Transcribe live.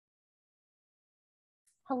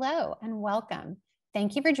Hello and welcome.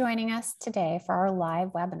 Thank you for joining us today for our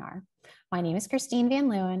live webinar. My name is Christine Van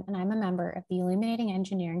Leeuwen, and I'm a member of the Illuminating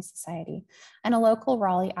Engineering Society and a local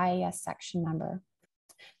Raleigh IES section member.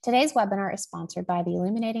 Today's webinar is sponsored by the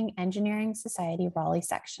Illuminating Engineering Society Raleigh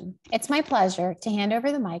section. It's my pleasure to hand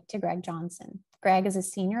over the mic to Greg Johnson. Greg is a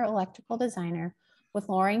senior electrical designer with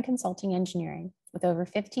Loring Consulting Engineering with over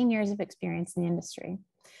 15 years of experience in the industry.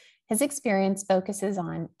 His experience focuses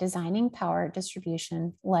on designing power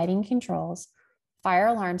distribution, lighting controls, fire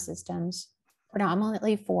alarm systems,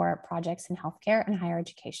 predominantly for projects in healthcare and higher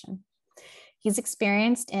education. He's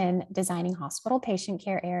experienced in designing hospital patient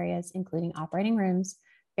care areas, including operating rooms,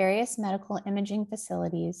 various medical imaging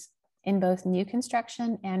facilities in both new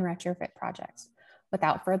construction and retrofit projects.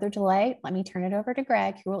 Without further delay, let me turn it over to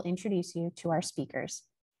Greg, who will introduce you to our speakers.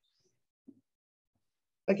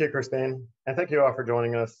 Thank you, Christine, and thank you all for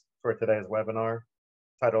joining us for today's webinar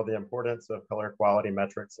titled The Importance of Color Quality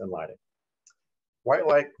Metrics in Lighting. White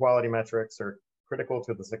light quality metrics are critical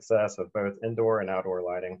to the success of both indoor and outdoor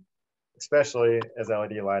lighting, especially as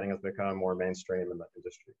LED lighting has become more mainstream in the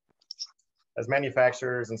industry. As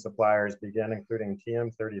manufacturers and suppliers begin including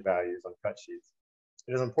TM30 values on cut sheets,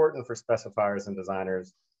 it is important for specifiers and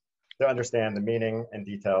designers to understand the meaning and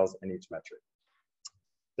details in each metric.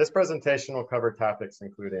 This presentation will cover topics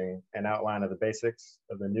including an outline of the basics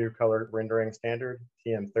of the new color rendering standard,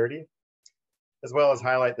 TM30, as well as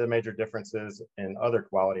highlight the major differences in other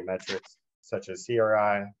quality metrics such as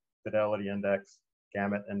CRI, fidelity index,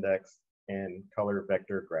 gamut index, and color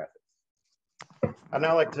vector graphics. I'd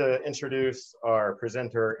now like to introduce our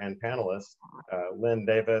presenter and panelists, Lynn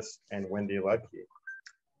Davis and Wendy Ludke.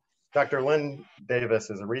 Dr. Lynn Davis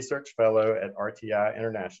is a research fellow at RTI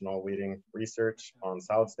International, leading research on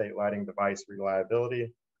solid-state lighting device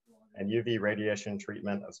reliability and UV radiation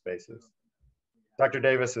treatment of spaces. Dr.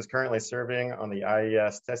 Davis is currently serving on the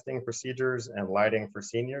IES testing procedures and lighting for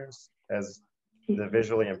seniors as the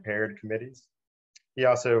visually impaired committees. He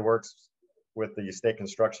also works with the State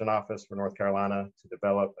Construction Office for North Carolina to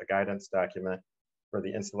develop a guidance document for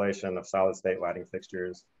the installation of solid-state lighting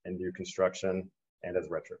fixtures in new construction and as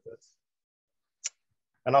retrofits.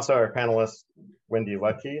 And also our panelist, Wendy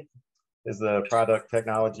Ludke, is the product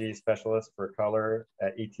technology specialist for color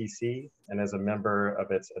at ETC and is a member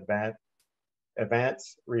of its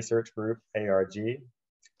advanced research group, ARG.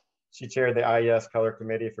 She chaired the IES color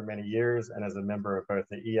committee for many years and is a member of both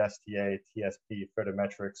the ESTA TSP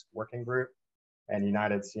photometrics working group and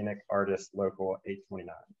United Scenic Artists Local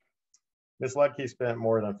 829. Ms. Ludke spent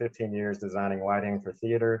more than 15 years designing lighting for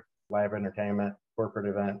theater, live entertainment, corporate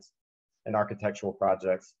events, and architectural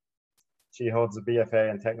projects. She holds a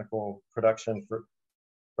BFA in technical production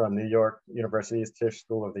from New York University's Tisch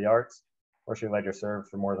School of the Arts, where she later served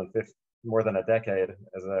for more than a decade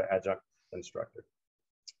as an adjunct instructor.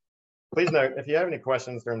 Please note, if you have any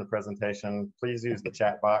questions during the presentation, please use the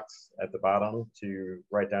chat box at the bottom to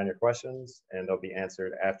write down your questions, and they'll be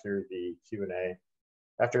answered after the Q&A,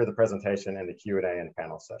 after the presentation and the Q&A and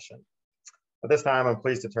panel session. At this time, I'm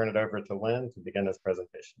pleased to turn it over to Lynn to begin this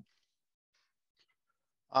presentation.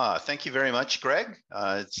 Thank you very much, Greg.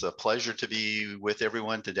 It's a pleasure to be with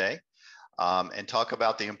everyone today and talk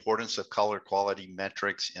about the importance of color quality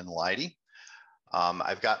metrics in lighting.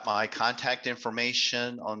 I've got my contact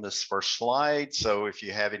information on this first slide, so if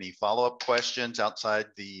you have any follow-up questions outside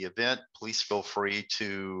the event, please feel free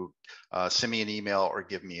to send me an email or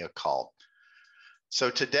give me a call.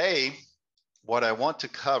 So today, what I want to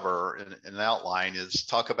cover in an outline is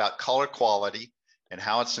talk about color quality and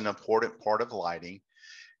how it's an important part of lighting.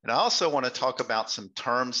 And I also want to talk about some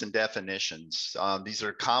terms and definitions. These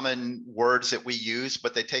are common words that we use,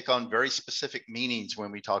 but they take on very specific meanings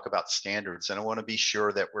when we talk about standards. And I want to be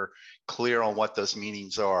sure that we're clear on what those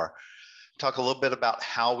meanings are. Talk a little bit about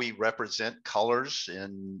how we represent colors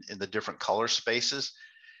in the different color spaces.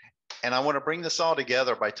 And I want to bring this all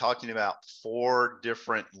together by talking about 4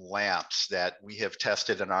 different lamps that we have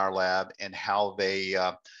tested in our lab and how they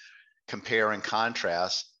compare and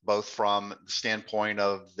contrast, both from the standpoint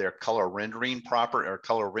of their color rendering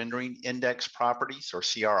index properties, or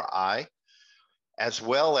CRI, as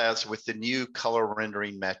well as with the new color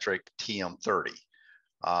rendering metric TM30.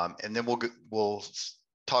 And then we'll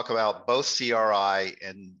talk about both CRI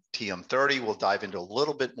and TM30. We'll dive into a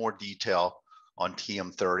little bit more detail on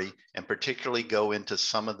TM30 and particularly go into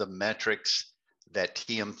some of the metrics that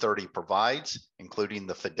TM30 provides, including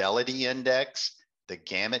the fidelity index, the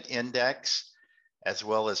gamut index, as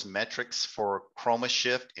well as metrics for chroma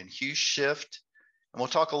shift and hue shift. And we'll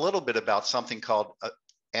talk a little bit about something called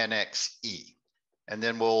NXE. And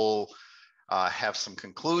then we'll have some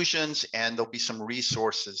conclusions, and there'll be some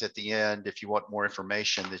resources at the end if you want more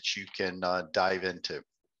information that you can dive into.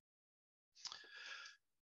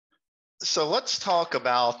 So let's talk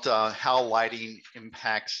about how lighting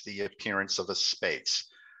impacts the appearance of a space.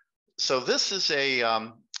 So this is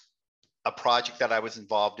a project that I was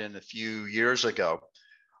involved in a few years ago,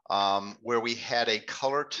 where we had a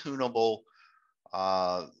color tunable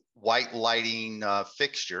white lighting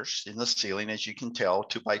fixtures in the ceiling, as you can tell,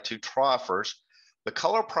 2x2 troffers. The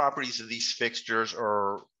color properties of these fixtures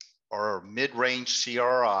are mid-range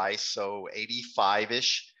CRI, so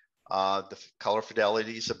 85-ish. The color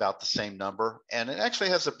fidelity is about the same number, and it actually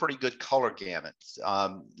has a pretty good color gamut,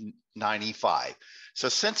 95. So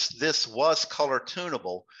since this was color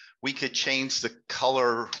tunable, we could change the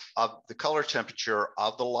color temperature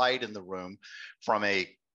of the light in the room from a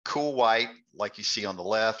cool white, like you see on the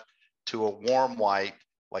left, to a warm white,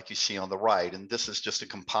 like you see on the right. And this is just a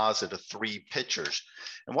composite of 3 pictures.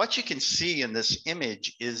 And what you can see in this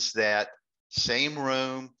image is that same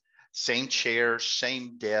room, same chairs,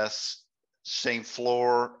 same desks, same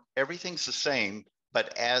floor, everything's the same.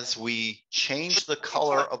 But as we change the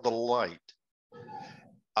color of the light,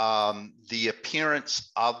 the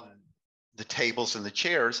appearance of the tables and the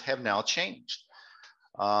chairs have now changed.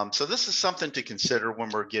 So this is something to consider when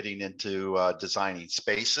we're getting into designing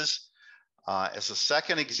spaces. As a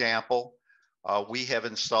second example, we have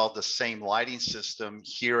installed the same lighting system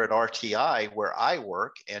here at RTI where I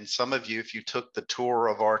work. And some of you, if you took the tour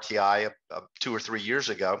of RTI 2 or 3 years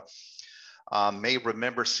ago, may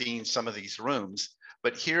remember seeing some of these rooms.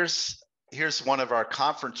 But here's one of our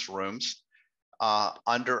conference rooms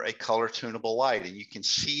under a color tunable light. And you can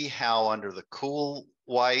see how under the cool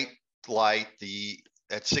white light,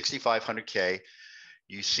 at 6500K,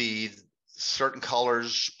 you see certain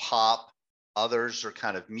colors pop, others are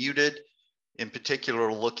kind of muted. In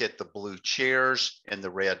particular, look at the blue chairs and the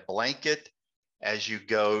red blanket. As you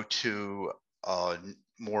go to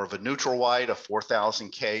more of a neutral white, a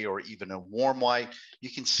 4000K, or even a warm white, you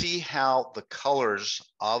can see how the colors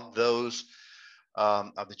of those,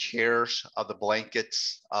 of the chairs, of the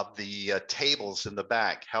blankets, of the tables in the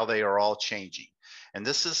back, how they are all changing. And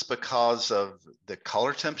this is because of the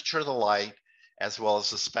color temperature of the light, as well as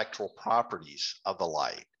the spectral properties of the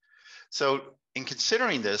light. So in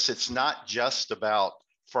considering this, it's not just about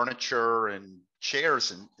furniture and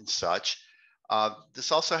chairs and such.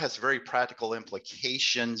 This also has very practical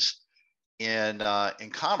implications in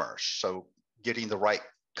commerce. So getting the right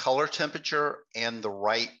color temperature and the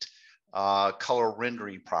right color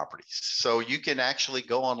rendering properties. So you can actually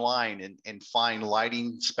go online and find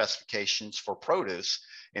lighting specifications for produce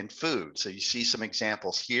and food. So you see some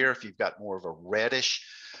examples here. If you've got more of a reddish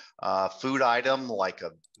food item like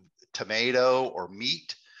a tomato or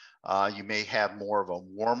meat, you may have more of a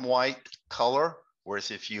warm white color.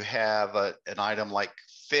 Whereas if you have an item like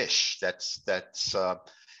fish that's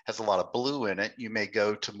has a lot of blue in it, you may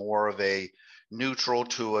go to more of a neutral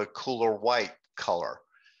to a cooler white color.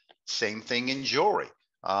 Same thing in jewelry.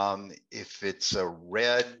 If it's a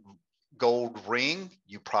red gold ring,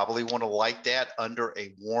 you probably want to light that under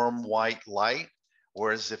a warm white light.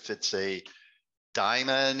 Whereas if it's a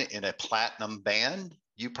diamond in a platinum band,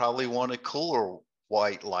 you probably want a cooler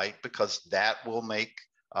white light because that will make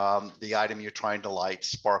the item you're trying to light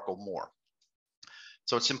sparkle more.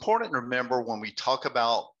 So it's important to remember when we talk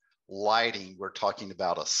about lighting, we're talking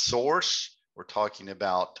about a source, we're talking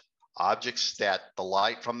about objects that the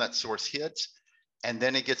light from that source hits, and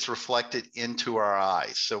then it gets reflected into our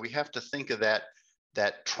eyes. So we have to think of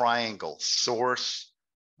that triangle: source,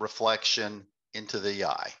 reflection, into the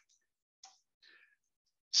eye.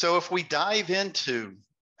 So if we dive into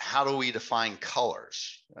how do we define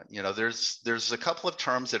colors, you know, there's a couple of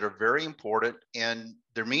terms that are very important, and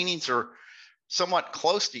their meanings are somewhat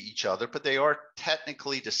close to each other, but they are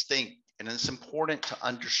technically distinct. And it's important to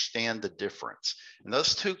understand the difference. And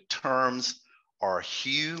those two terms are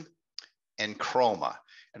hue and chroma.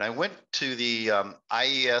 And I went to the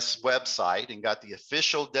IES website and got the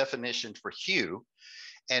official definition for hue.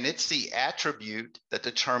 And it's the attribute that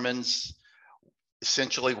determines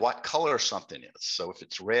essentially what color something is. So if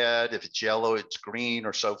it's red, if it's yellow, it's green,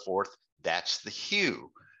 or so forth, that's the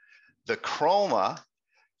hue. The chroma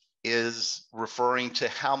is referring to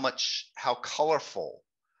how colorful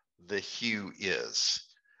the hue is,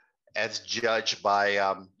 as judged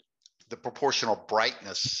by the proportional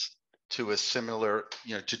brightness to a similar,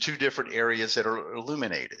 to two different areas that are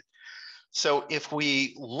illuminated. So if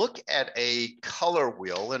we look at a color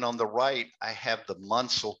wheel, and on the right, I have the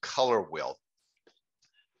Munsell color wheel,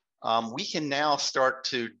 we can now start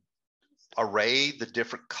to array the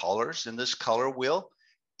different colors in this color wheel.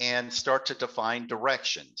 and start to define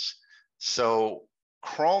directions. So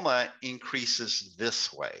chroma increases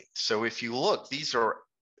this way. So if you look, these are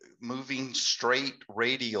moving straight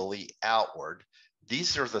radially outward.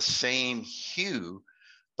 These are the same hue,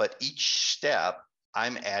 but each step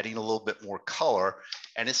I'm adding a little bit more color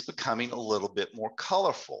and it's becoming a little bit more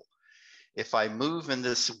colorful. If I move in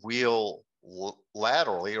this wheel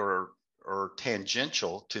laterally or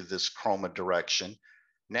tangential to this chroma direction,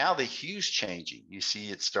 now the hue's changing. You see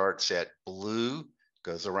it starts at blue,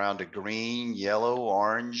 goes around to green, yellow,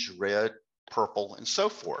 orange, red, purple, and so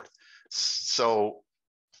forth. So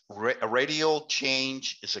a radial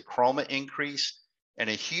change is a chroma increase, and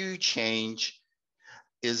a hue change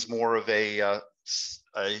is more of a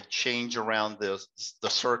change around the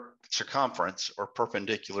circumference or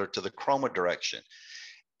perpendicular to the chroma direction.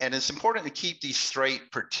 And it's important to keep these straight,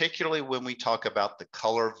 particularly when we talk about the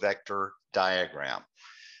color vector diagram.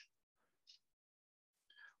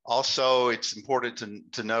 Also, it's important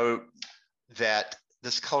to note that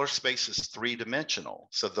this color space is three-dimensional.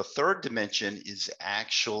 So the third dimension is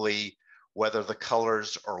actually whether the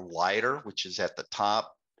colors are lighter, which is at the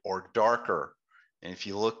top, or darker. And if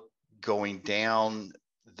you look going down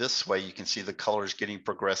this way, you can see the colors getting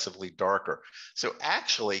progressively darker. So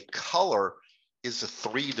actually, color is a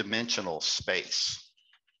three-dimensional space.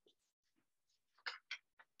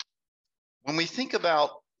 When we think about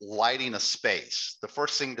lighting a space, the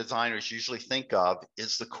first thing designers usually think of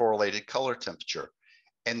is the correlated color temperature.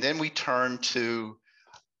 And then we turn to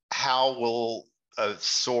how will a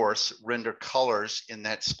source render colors in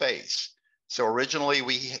that space. So originally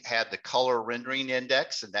we had the color rendering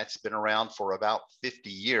index, and that's been around for about 50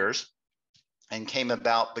 years and came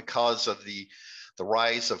about because of the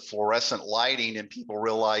rise of fluorescent lighting, and people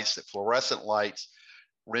realized that fluorescent lights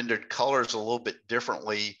rendered colors a little bit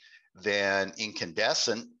differently than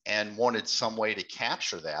incandescent and wanted some way to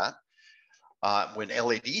capture that. When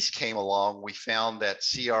LEDs came along, we found that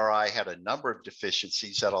CRI had a number of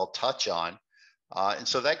deficiencies that I'll touch on. And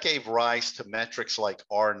so that gave rise to metrics like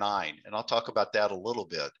R9, and I'll talk about that a little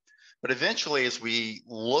bit. But eventually, as we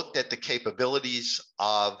looked at the capabilities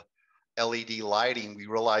of LED lighting, we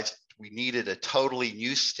realized we needed a totally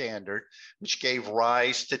new standard, which gave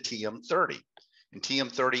rise to TM30. And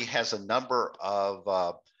TM30 has a number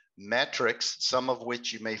of metrics, some of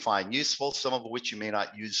which you may find useful, some of which you may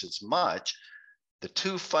not use as much. The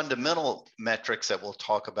two fundamental metrics that we'll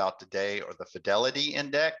talk about today are the fidelity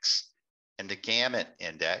index and the gamut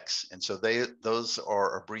index. And so those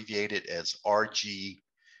are abbreviated as RG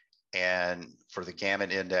and for the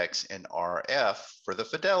gamut index and RF for the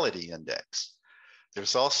fidelity index.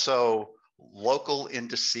 There's also local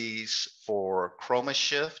indices for chroma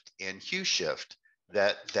shift and hue shift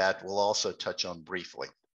that we'll also touch on briefly.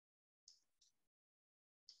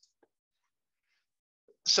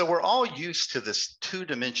 So we're all used to this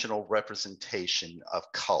two-dimensional representation of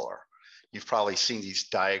color. You've probably seen these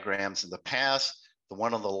diagrams in the past. The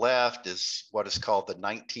one on the left is what is called the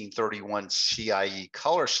 1931 CIE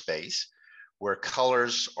color space, where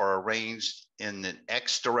colors are arranged in an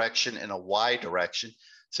X direction and a Y direction.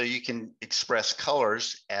 So you can express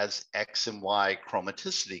colors as X and Y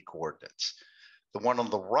chromaticity coordinates. The one on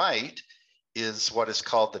the right is what is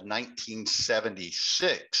called the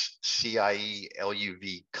 1976 CIE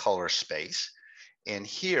LUV color space. And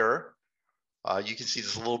here, you can see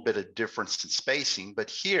there's a little bit of difference in spacing, but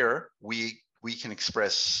here we can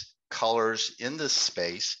express colors in this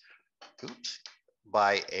space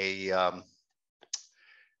by a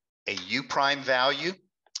U prime value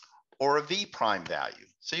or a V prime value.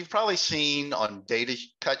 So you've probably seen on data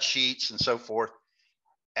cut sheets and so forth,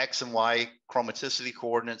 X and Y chromaticity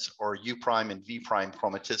coordinates or U prime and V prime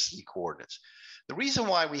chromaticity coordinates. The reason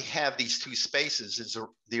why we have these two spaces is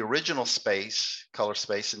the original space, color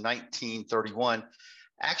space in 1931,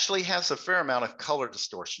 actually has a fair amount of color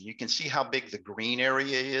distortion. You can see how big the green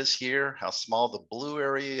area is here, how small the blue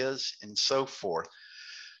area is, and so forth.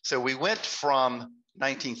 So we went from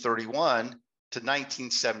 1931 to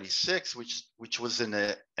 1976, which was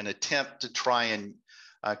an attempt to try and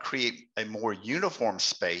create a more uniform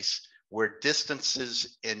space where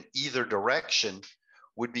distances in either direction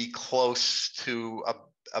would be close to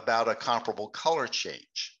about a comparable color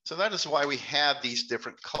change. So that is why we have these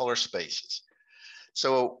different color spaces.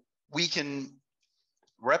 So we can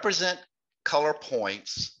represent color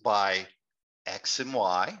points by X and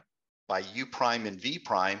Y, by U prime and V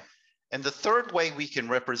prime. And the third way we can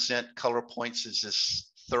represent color points is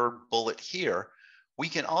this third bullet here. We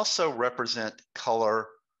can also represent color,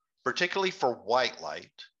 particularly for white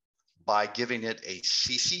light, by giving it a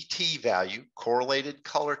CCT value, correlated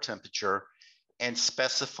color temperature, and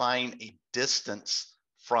specifying a distance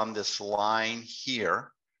from this line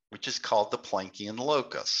here, which is called the Planckian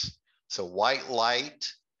locus. So white light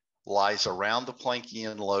lies around the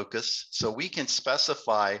Planckian locus. So we can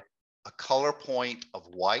specify a color point of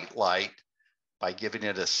white light by giving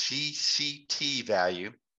it a CCT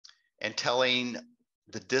value and telling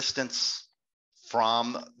the distance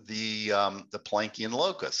from the Planckian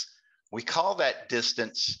locus. We call that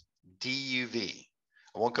distance DUV.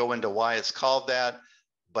 I won't go into why it's called that,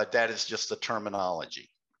 but that is just the terminology.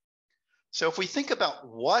 So if we think about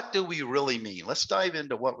what do we really mean, let's dive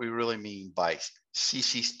into what we really mean by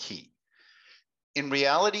CCT. In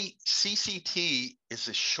reality, CCT is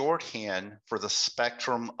a shorthand for the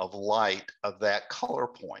spectrum of light of that color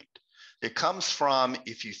point. It comes from,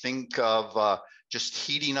 if you think of just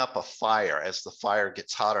heating up a fire, as the fire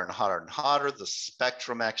gets hotter and hotter and hotter, the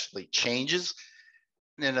spectrum actually changes.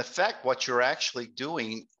 And in effect, what you're actually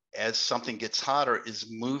doing as something gets hotter is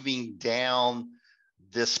moving down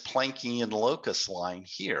this Planckian locus line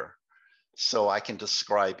here. So I can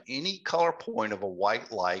describe any color point of a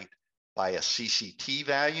white light by a CCT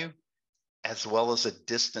value, as well as a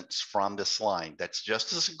distance from this line. That's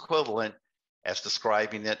just as equivalent as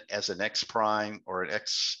describing it as an X prime or an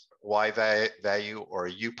XY value or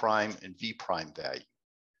a U prime and V prime value.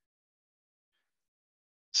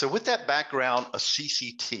 So with that background of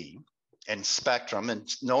CCT and spectrum, and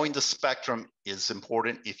knowing the spectrum is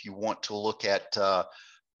important if you want to look at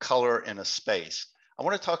color in a space, I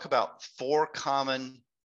want to talk about 4 common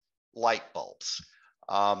light bulbs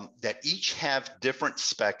that each have different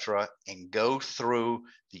spectra and go through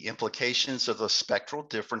the implications of the spectral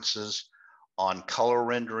differences on color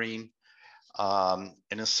rendering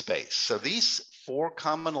in a space. So these 4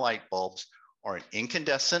 common light bulbs are an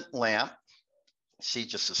incandescent lamp. See,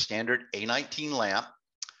 just a standard A19 lamp,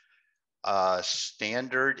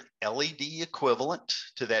 standard LED equivalent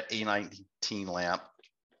to that A19 lamp,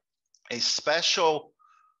 a special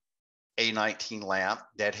A19 lamp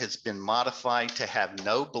that has been modified to have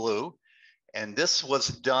no blue. And this was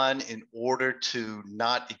done in order to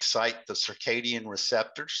not excite the circadian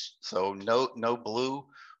receptors. So no blue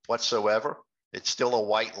whatsoever. It's still a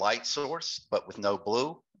white light source, but with no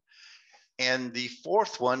blue. And the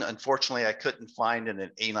 4th one, unfortunately, I couldn't find in an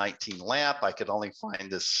A19 lamp. I could only find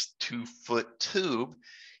this 2-foot tube,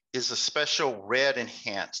 is a special red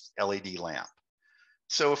enhanced LED lamp.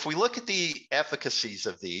 So if we look at the efficacies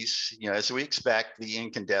of these, as we expect, the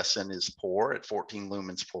incandescent is poor at 14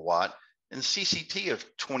 lumens per watt and CCT of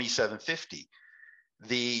 2750.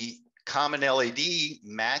 The common LED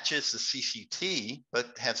matches the CCT,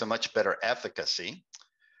 but has a much better efficacy.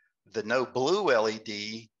 The no blue LED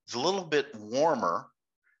is a little bit warmer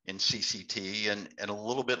in CCT and a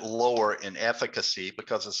little bit lower in efficacy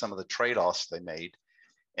because of some of the trade-offs they made.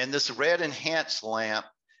 And this red enhanced lamp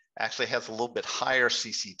actually has a little bit higher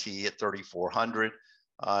CCT at 3400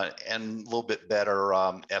 and a little bit better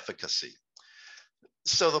efficacy.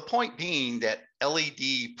 So the point being that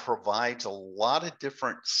LED provides a lot of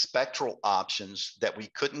different spectral options that we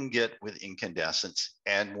couldn't get with incandescents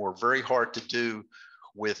and were very hard to do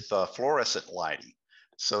with fluorescent lighting.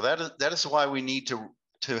 So that is why we need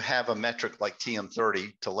to have a metric like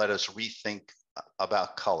TM30 to let us rethink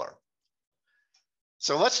about color.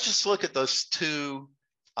 So let's just look at those two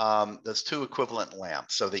equivalent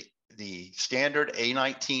lamps. So the standard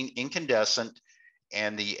A19 incandescent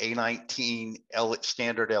and the A19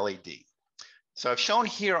 standard LED. So I've shown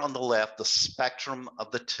here on the left the spectrum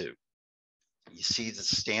of the two. You see the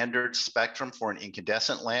standard spectrum for an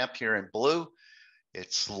incandescent lamp here in blue.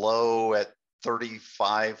 It's low at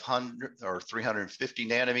 3500 or 350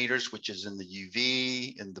 nanometers, which is in the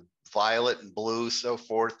UV, in the violet and blue, so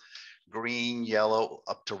forth, green, yellow,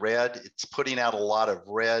 up to red. It's putting out a lot of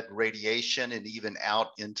red radiation and even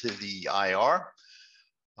out into the IR.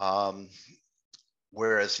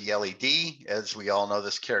 Whereas the LED, as we all know,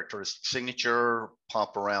 this characteristic signature,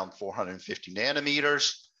 pump around 450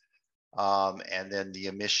 nanometers. And then the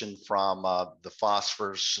emission from the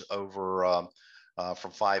phosphors over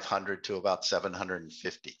from 500 to about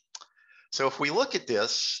 750. So if we look at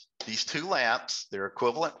these two lamps, they're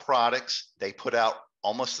equivalent products. They put out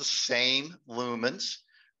almost the same lumens.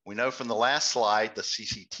 We know from the last slide, the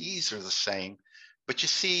CCTs are the same, but you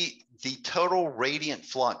see the total radiant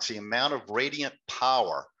flux, the amount of radiant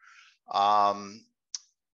power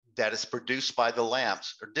that is produced by the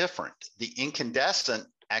lamps are different. The incandescent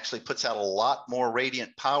actually puts out a lot more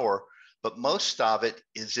radiant power, but most of it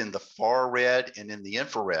is in the far red and in the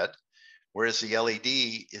infrared, whereas the LED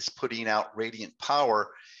is putting out radiant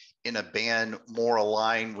power in a band more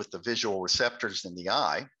aligned with the visual receptors in the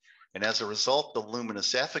eye. And as a result, the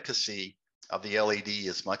luminous efficacy of the LED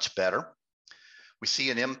is much better. We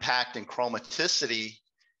see an impact in chromaticity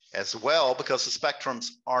as well because the spectrums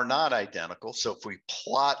are not identical. So if we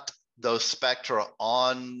plot those spectra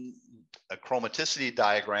on a chromaticity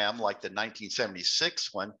diagram like the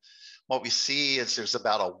 1976 one, what we see is there's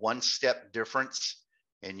about a 1-step difference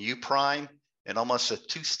in U prime and almost a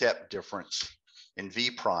 2-step difference in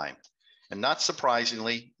V prime. And not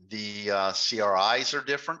surprisingly, the CRIs are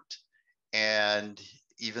different, and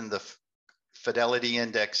even the fidelity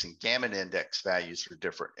index and gamut index values are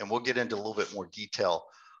different. And we'll get into a little bit more detail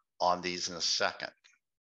on these in a second.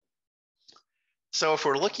 So if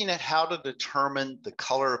we're looking at how to determine the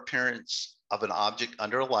color appearance of an object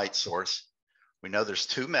under a light source, we know there's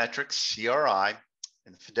 2 metrics, CRI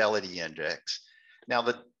and the fidelity index. Now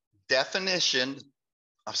the definition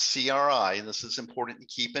of CRI, and this is important to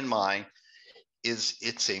keep in mind, is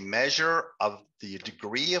it's a measure of the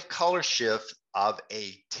degree of color shift of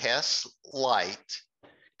a test light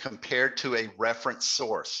compared to a reference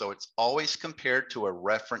source. So it's always compared to a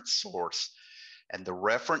reference source. And the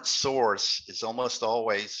reference source is almost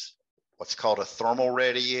always what's called a thermal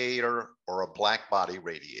radiator or a black body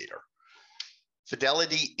radiator.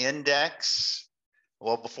 Fidelity index,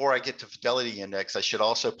 well, before I get to fidelity index, I should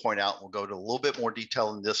also point out, we'll go to a little bit more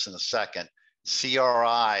detail in this in a second,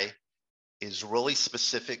 CRI is really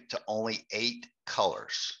specific to only 8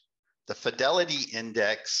 colors. The fidelity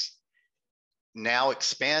index now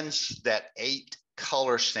expands that 8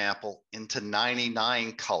 color sample into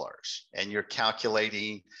 99 colors, and you're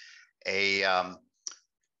calculating a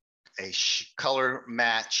color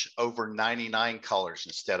match over 99 colors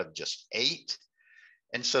instead of just 8.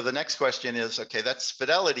 And so the next question is, okay, that's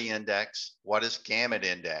fidelity index. What is gamut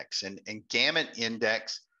index? And gamut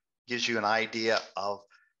index gives you an idea of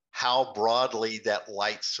how broadly that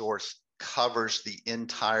light source covers the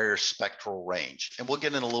entire spectral range. And we'll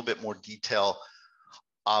get in a little bit more detail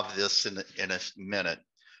of this in a minute.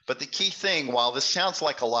 But the key thing, while this sounds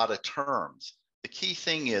like a lot of terms, the key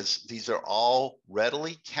thing is these are all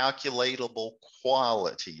readily calculatable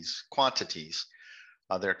quantities.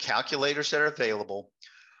 There are calculators that are available.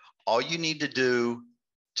 All you need to do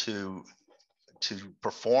to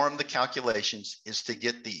perform the calculations is to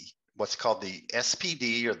get what's called the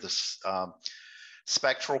SPD, or the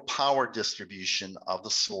spectral power distribution of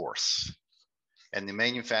the source. And the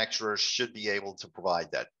manufacturers should be able to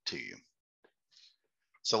provide that to you.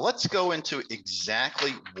 So let's go into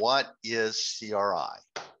exactly what is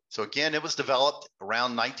CRI. So again, it was developed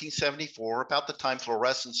around 1974, about the time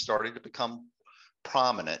fluorescence started to become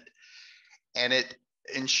prominent. And it,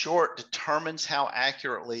 in short, determines how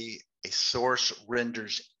accurately a source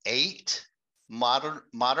renders 8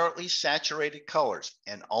 moderately saturated colors,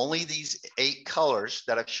 and only these 8 colors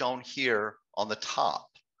that I've shown here on the top.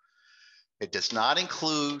 It does not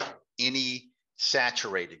include any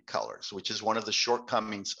saturated colors, which is one of the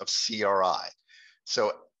shortcomings of CRI.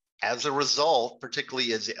 So as a result,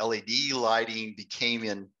 particularly as LED lighting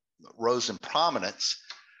rose in prominence,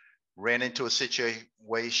 ran into a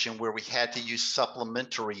situation where we had to use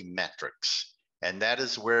supplementary metrics. And that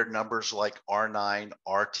is where numbers like R9,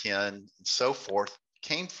 R10, and so forth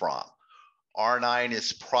came from. R9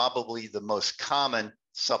 is probably the most common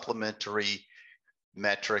supplementary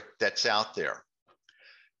metric that's out there.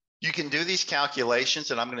 You can do these calculations,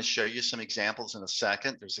 and I'm going to show you some examples in a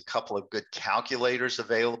second. There's a couple of good calculators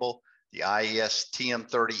available. The IES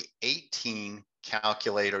TM3018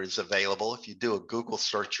 calculator is available. If you do a Google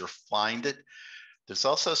search, you'll find it. There's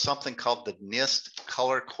also something called the NIST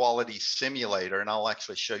Color Quality Simulator, and I'll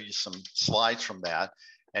actually show you some slides from that.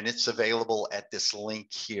 And it's available at this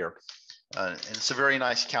link here. And it's a very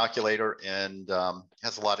nice calculator and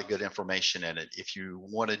has a lot of good information in it if you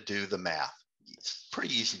want to do the math. It's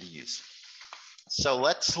pretty easy to use. So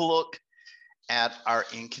let's look at our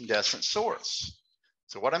incandescent source.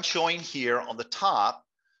 So what I'm showing here on the top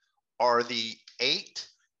are the 8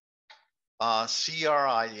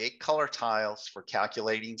 CRI, the 8 color tiles for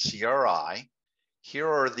calculating CRI. Here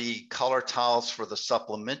are the color tiles for the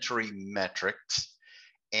supplementary metrics.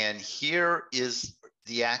 And here is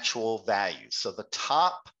the actual value. So the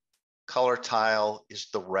top color tile is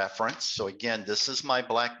the reference. So again, this is my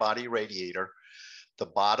black body radiator. The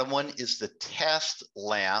bottom one is the test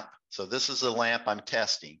lamp. So this is the lamp I'm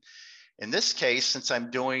testing. In this case, since I'm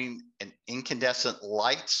doing an incandescent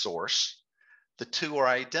light source, the two are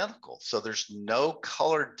identical. So there's no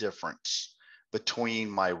color difference between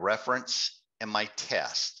my reference and my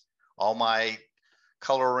test. All my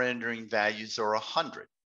color rendering values are 100.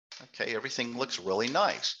 Okay, everything looks really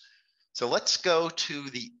nice. So let's go to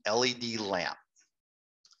the LED lamp.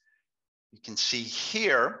 You can see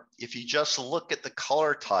here, if you just look at the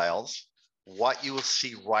color tiles, what you will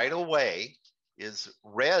see right away is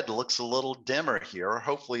red looks a little dimmer here.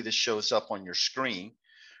 Hopefully this shows up on your screen.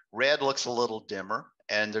 Red looks a little dimmer,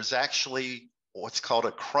 and there's actually what's called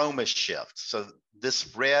a chroma shift. So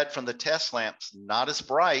this red from the test lamp's not as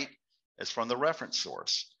bright as from the reference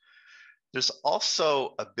source. There's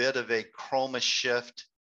also a bit of a chroma shift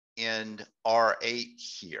in R8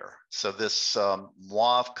 here. So this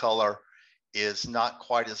mauve color is not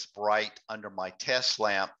quite as bright under my test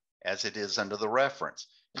lamp as it is under the reference.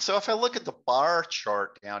 And so if I look at the bar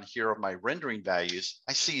chart down here of my rendering values,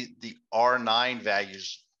 I see the R9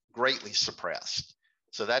 values greatly suppressed.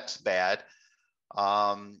 So that's bad.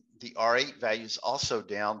 The R8 values also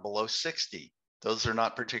down below 60. Those are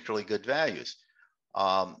not particularly good values.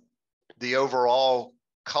 The overall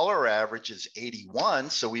color average is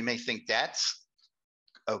 81, so we may think that's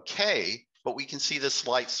okay, but we can see this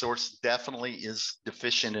light source definitely is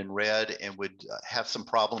deficient in red and would have some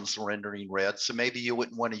problems rendering red. So maybe you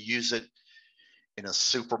wouldn't want to use it in a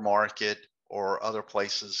supermarket or other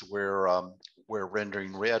places where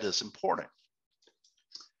rendering red is important.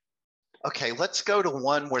 Okay, let's go to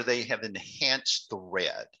one where they have enhanced the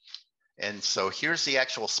red. And so here's the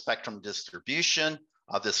actual spectrum distribution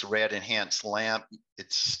of this red enhanced lamp.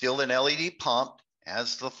 It's still an LED pump,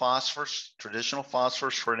 as the phosphors, traditional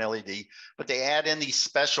phosphors for an LED, but they add in these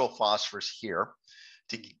special phosphors here,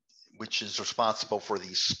 which is responsible for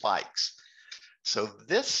these spikes. So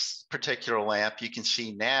this particular lamp, you can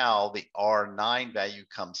see now the R9 value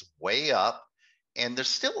comes way up, and there's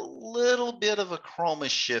still a little bit of a chroma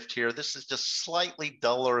shift here. This is just slightly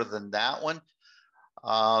duller than that one.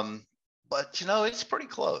 But you know, it's pretty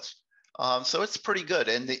close. So it's pretty good.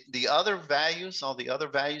 And the other values, all the other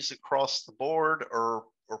values across the board are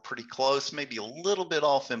pretty close, maybe a little bit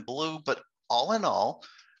off in blue, but all in all,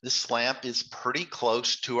 this lamp is pretty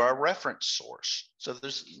close to our reference source. So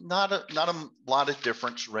there's not a lot of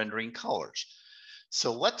difference rendering colors.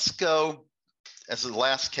 So let's go, as the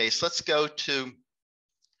last case, let's go to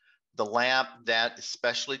the lamp that is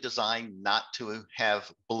specially designed not to have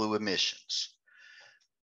blue emissions.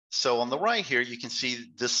 So on the right here, you can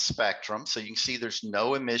see this spectrum. So you can see there's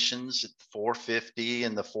no emissions at 450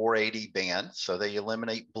 and the 480 band. So they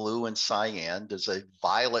eliminate blue and cyan. There's a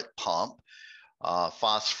violet pump,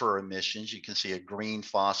 phosphor emissions. You can see a green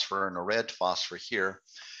phosphor and a red phosphor here.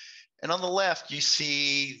 And on the left, you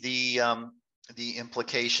see the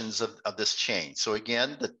implications of this change. So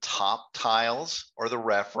again, the top tiles are the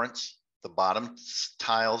reference. The bottom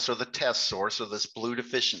tiles are the test source, or this blue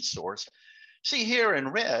deficient source. See here in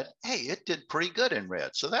red, hey, it did pretty good in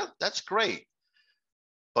red. So that's great.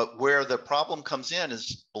 But where the problem comes in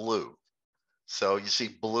is blue. So you see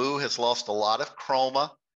blue has lost a lot of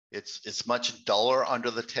chroma. It's much duller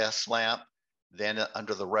under the test lamp than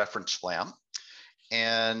under the reference lamp.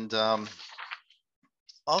 And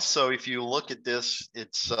also, if you look at this,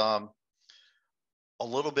 it's a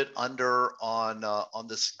little bit under on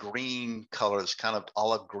this green color. It's kind of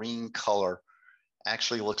olive green color.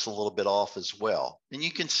 Actually looks a little bit off as well. And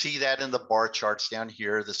you can see that in the bar charts down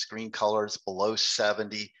here. The screen color is below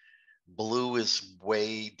 70. Blue is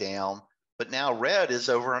way down, but now red is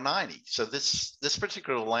over a 90. So this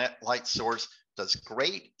particular light source does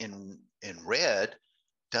great in red,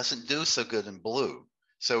 doesn't do so good in blue.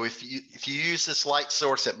 So if you use this light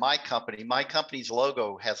source at my company's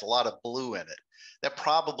logo has a lot of blue in it. That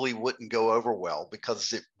probably wouldn't go over well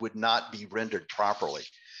because it would not be rendered properly.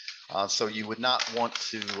 So you would not want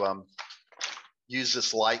to use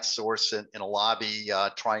this light source in a lobby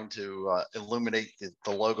trying to illuminate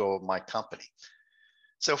the logo of my company.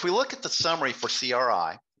 So if we look at the summary for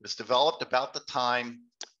CRI, it was developed about the time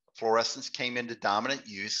fluorescence came into dominant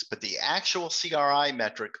use, but the actual CRI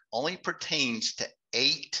metric only pertains to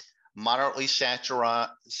 8 moderately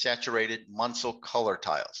saturated Munsell color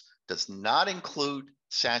tiles. Does not include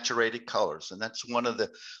saturated colors, and that's one of the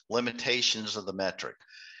limitations of the metric.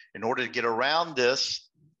 In order to get around this,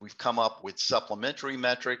 we've come up with supplementary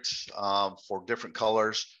metrics for different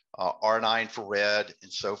colors, R9 for red,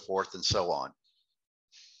 and so forth and so on.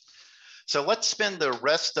 So let's spend the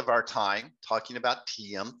rest of our time talking about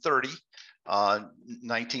TM30,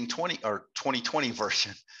 1920 or 2020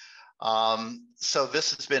 version. So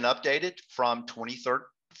this has been updated from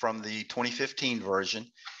the 2015 version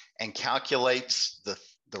and calculates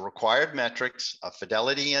the required metrics of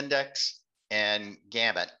fidelity index and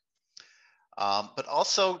gamut. But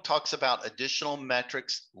also talks about additional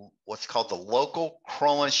metrics, what's called the local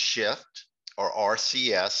chroma shift, or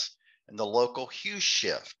RCS, and the local hue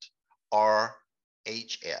shift,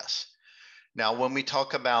 RHS. Now, when we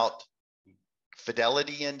talk about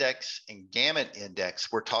fidelity index and gamut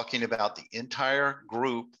index, we're talking about the entire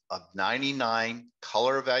group of 99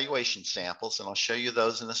 color evaluation samples, and I'll show you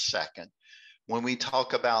those in a second. When we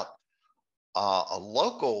talk about a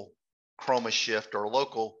local chroma shift or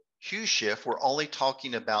local hue shift, we're only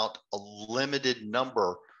talking about a limited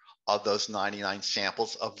number of those 99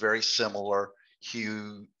 samples of very similar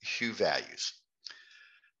hue values.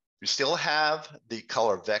 We still have the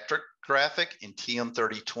color vector graphic in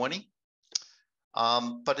TM3020,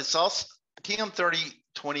 but it's also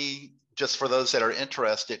TM3020, just for those that are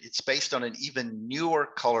interested, it's based on an even newer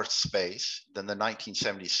color space than the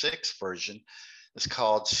 1976 version. It's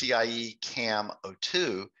called CIE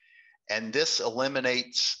CAM02, and this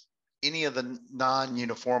eliminates any of the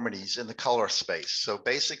non-uniformities in the color space. So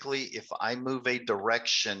basically, if I move a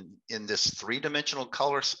direction in this three-dimensional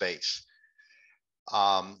color space,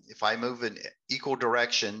 if I move in equal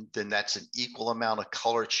direction, then that's an equal amount of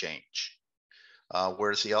color change,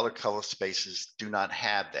 whereas the other color spaces do not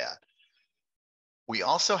have that. We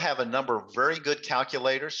also have a number of very good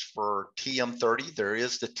calculators for TM30. There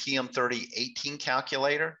is the TM3018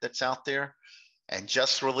 calculator that's out there, and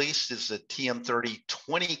just released is the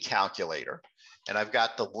TM3020 calculator. And I've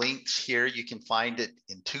got the links here. You can find it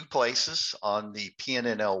in two places on the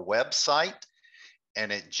PNNL website,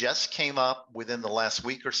 and it just came up within the last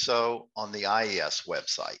week or so on the IES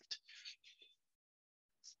website.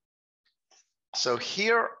 So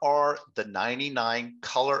here are the 99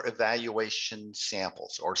 color evaluation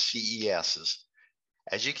samples, or CESs.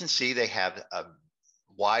 As you can see, they have a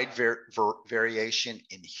wide variation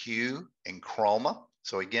in hue and chroma.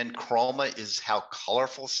 So again, chroma is how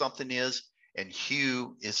colorful something is, and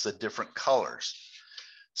hue is the different colors.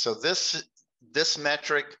 So this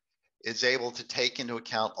metric is able to take into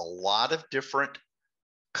account a lot of different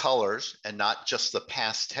colors and not just the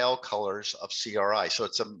pastel colors of CRI. So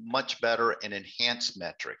it's a much better and enhanced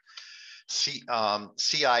metric.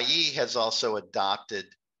 CIE has also adopted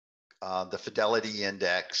the fidelity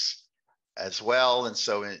index as well. And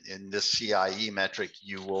so in this CIE metric,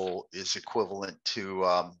 is equivalent to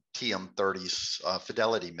TM30's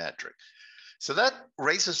fidelity metric. So that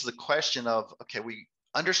raises the question of, okay, we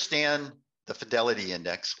understand the fidelity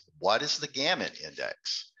index. What is the gamut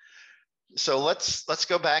index? So let's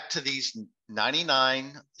go back to these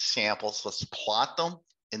 99 samples. Let's plot them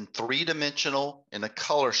in three-dimensional in a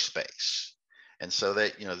color space. And so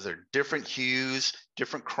that, there are different hues,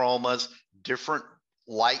 different chromas, different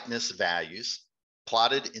lightness values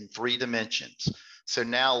plotted in 3 dimensions. So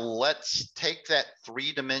now let's take that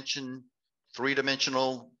three-dimensional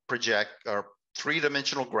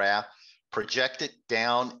graph, project it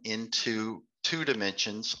down into 2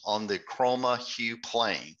 dimensions on the chroma hue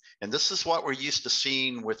plane. And this is what we're used to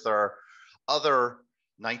seeing with our other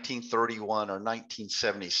 1931 or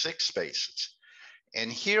 1976 spaces.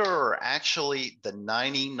 And here are actually the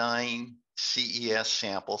 99 CES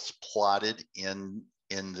samples plotted in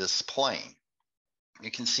this plane.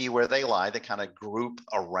 You can see where they lie. They kind of group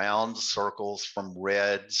around circles from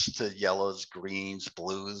reds to yellows, greens,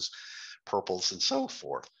 blues, purples, and so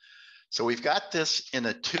forth. So we've got this in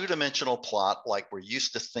a 2-dimensional plot like we're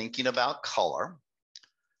used to thinking about color.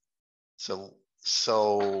 So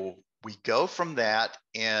we go from that,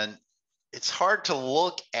 and it's hard to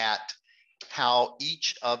look at how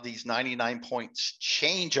each of these 99 points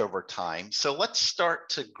change over time. So let's start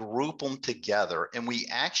to group them together, and we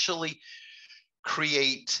actually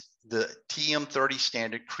create the TM30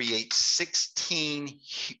 standard creates 16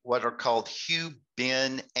 what are called hue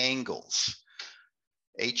bin angles.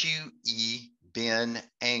 HUE bin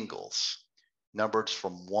angles, numbered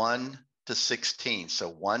from 1 to 16. So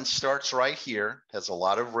 1 starts right here, has a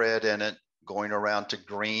lot of red in it, going around to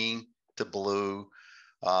green, to blue,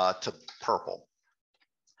 to purple.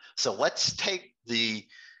 So let's take the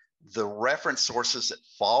reference sources that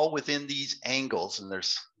fall within these angles, and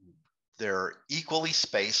they're equally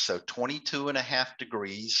spaced, so 22.5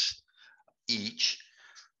 degrees each.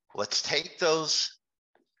 Let's take those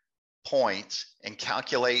points and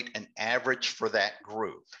calculate an average for that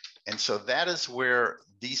group. And so that is where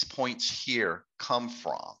these points here come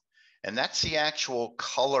from. And that's the actual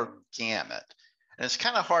color gamut. And it's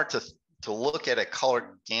kind of hard to look at a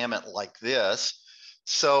color gamut like this.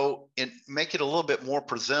 So make it a little bit more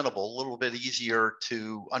presentable, a little bit easier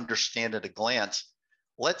to understand at a glance.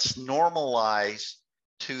 Let's normalize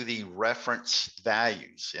to the reference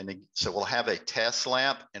values. And so we'll have a test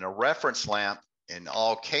lamp and a reference lamp. In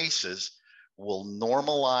all cases, will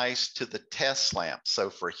normalize to the test lamp. So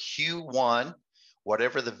for hue 1,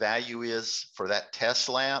 whatever the value is for that test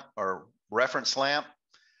lamp or reference lamp,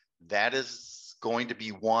 that is going to be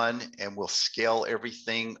 1, and we'll scale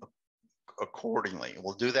everything accordingly.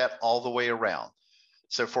 We'll do that all the way around.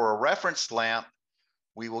 So for a reference lamp,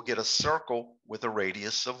 we will get a circle with a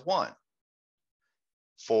radius of 1.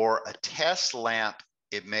 For a test lamp,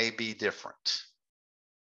 it may be different.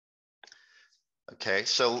 Okay,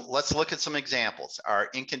 so let's look at some examples. Our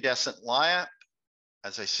incandescent lamp,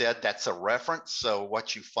 as I said, that's a reference. So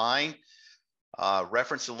what you find,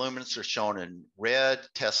 reference illuminants are shown in red,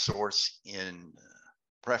 test source in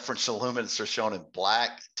reference illuminants are shown in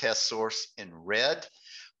black, test source in red.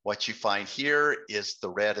 What you find here is the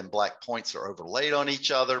red and black points are overlaid on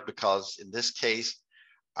each other because in this case,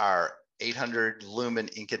 our 800 lumen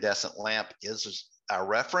incandescent lamp is our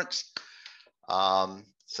reference.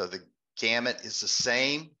 So the gamut is the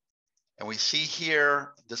same. And we see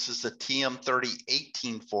here, this is the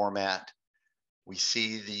TM3018 format. We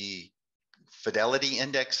see the fidelity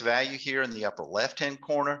index value here in the upper left-hand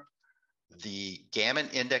corner, the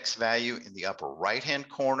gamut index value in the upper right-hand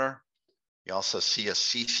corner. You also see a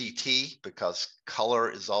CCT because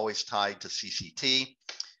color is always tied to CCT.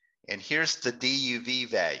 And here's the DUV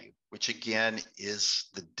value, which again is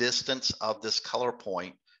the distance of this color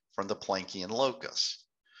point from the Planckian locus.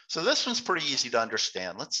 So this one's pretty easy to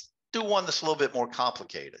understand. Let's do one that's a little bit more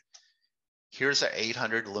complicated. Here's an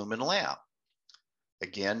 800 lumen lamp.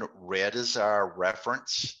 Again, red is our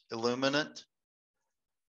reference illuminant.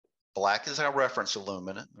 Black is our reference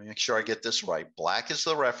illuminant. Let me make sure I get this right. Black is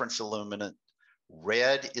the reference illuminant.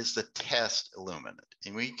 Red is the test illuminant.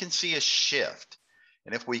 And we can see a shift.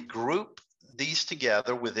 And if we group these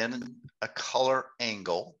together within a color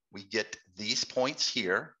angle, we get these points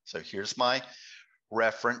here. So here's my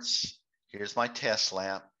reference. Here's my test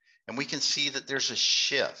lamp. And we can see that there's a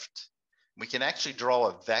shift. We can actually draw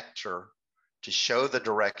a vector to show the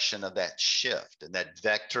direction of that shift. And that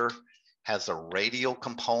vector has a radial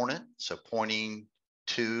component, so pointing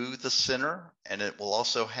to the center, and it will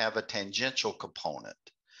also have a tangential component.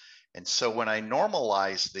 And so when I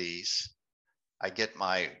normalize these, I get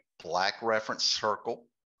my black reference circle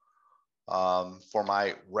for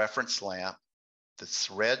my reference lamp.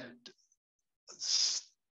 This red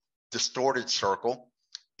distorted circle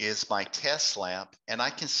is my test lamp, and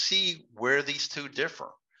I can see where these two differ.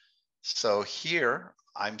 So here,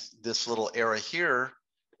 this little arrow here,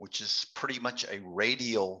 which is pretty much a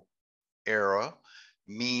radial arrow,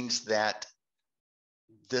 means that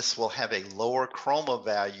this will have a lower chroma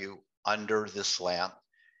value under this lamp.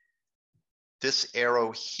 This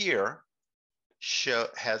arrow here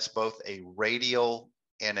has both a radial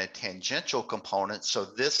and a tangential component. So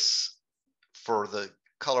this, for the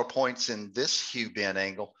color points in this hue bend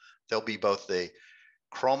angle, there'll be both a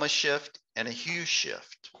chroma shift and a hue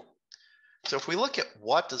shift. So if we look at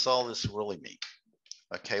what does all this really mean?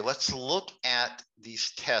 Okay, let's look at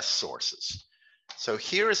these test sources. So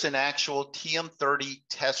here is an actual TM30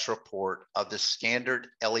 test report of the standard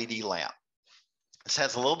LED lamp. This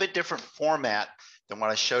has a little bit different format than what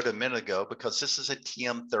I showed a minute ago because this is a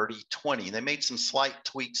TM3020. They made some slight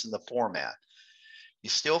tweaks in the format. You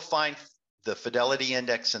still find the fidelity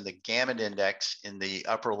index and the gamut index in the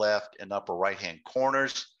upper left and upper right-hand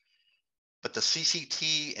corners, but the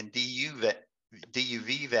CCT and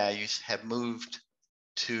DUV values have moved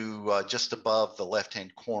to just above the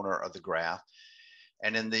left-hand corner of the graph.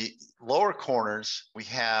 And in the lower corners, we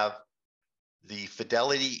have the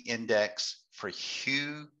fidelity index for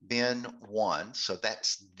hue bin 1. So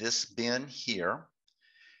that's this bin here.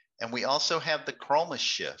 And we also have the chroma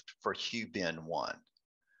shift for hue bin 1.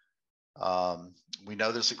 We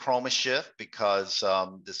know there's a chroma shift because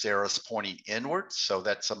this arrow is pointing inward. So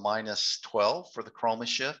that's a -12 for the chroma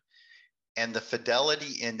shift. And the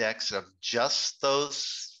fidelity index of just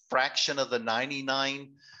those fraction of the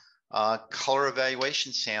 99 color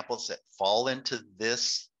evaluation samples that fall into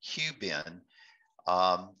this hue bin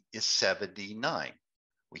is 79.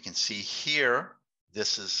 We can see here,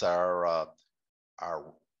 this is our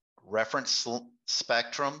reference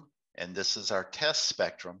spectrum, and this is our test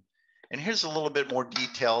spectrum. And here's a little bit more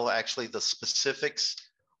detail, actually the specifics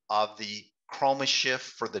of the chroma shift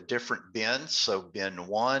for the different bins. So bin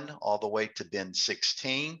 1 all the way to bin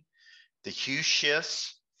 16, the hue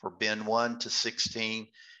shifts for bin 1 to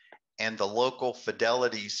 16, and the local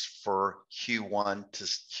fidelities for hue 1 to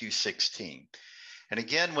hue 16. And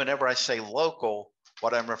again, whenever I say local,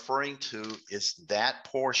 what I'm referring to is that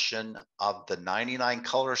portion of the 99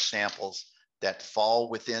 color samples that fall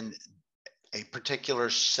within a particular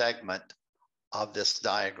segment of this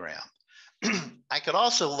diagram. I could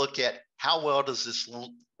also look at how well does this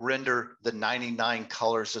render the 99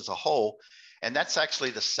 colors as a whole, and that's actually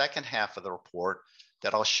the second half of the report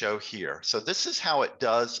that I'll show here. So this is how it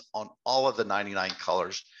does on all of the 99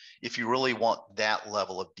 colors if you really want that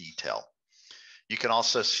level of detail. You can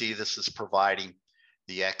also see this is providing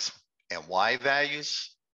the X and Y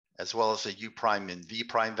values, as well as the U prime and V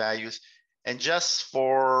prime values. And just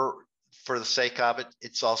for the sake of it,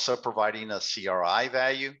 it's also providing a CRI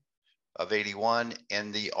value of 81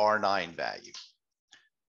 and the R9 value.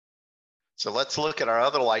 So let's look at our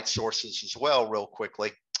other light sources as well real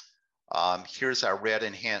quickly. Here's our red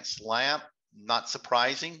enhanced lamp. Not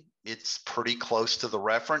surprising, it's pretty close to the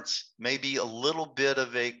reference. Maybe a little bit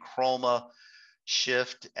of a chroma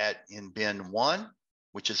shift in bin 1,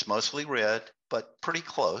 which is mostly red, but pretty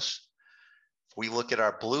close. If we look at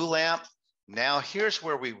our blue lamp, now here's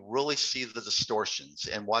where we really see the distortions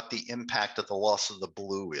and what the impact of the loss of the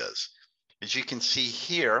blue is. As you can see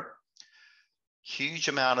here, huge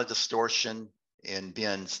amount of distortion in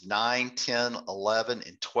bins 9, 10, 11,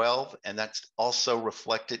 and 12, and that's also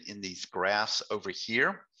reflected in these graphs over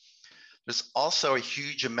here. There's also a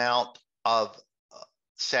huge amount of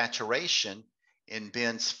saturation in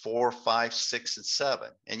bins 4, 5, 6, and 7,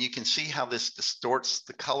 and you can see how this distorts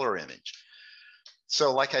the color image.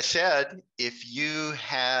 So like I said, if you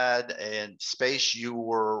had a space you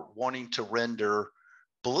were wanting to render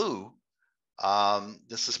blue,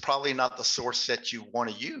 this is probably not the source that you want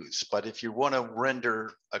to use, but if you want to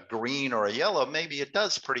render a green or a yellow, maybe it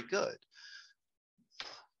does pretty good.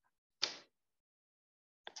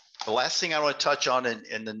 The last thing I want to touch on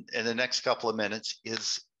in the next couple of minutes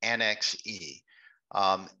is Annex E.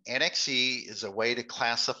 Annex E is a way to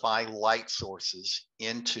classify light sources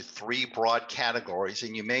into 3 broad categories,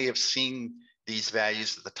 and you may have seen these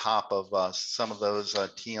values at the top of some of those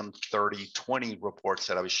TM3020 reports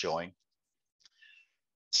that I was showing.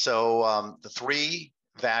 So the 3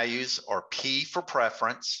 values are P for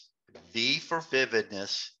preference, V for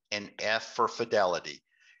vividness, and F for fidelity.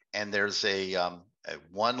 And there's a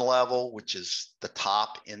 1 level, which is the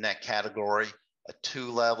top in that category, a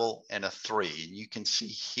 2 level, and a 3. And you can see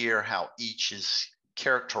here how each is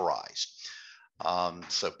characterized.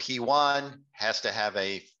 So P1 has to have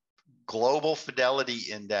a global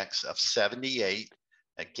fidelity index of 78,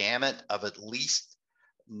 a gamut of at least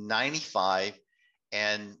 95,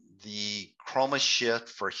 and the chroma shift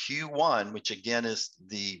for hue 1, which again is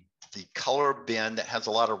the color bin that has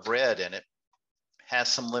a lot of red in it, has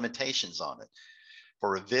some limitations on it.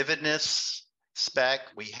 For a vividness spec,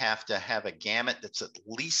 we have to have a gamut that's at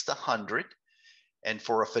least 100. And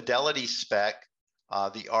for a fidelity spec,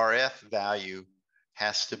 the RF value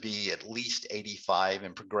has to be at least 85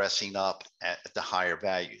 and progressing up at the higher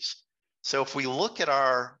values. So if we look at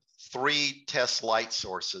our 3 test light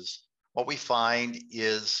sources, what we find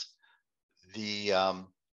is the,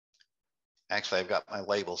 actually I've got my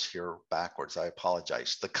labels here backwards, I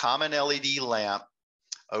apologize. The common LED lamp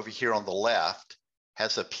over here on the left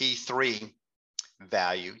has a P3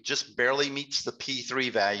 value, just barely meets the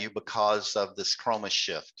P3 value because of this chroma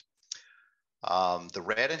shift. The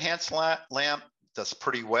red enhanced lamp does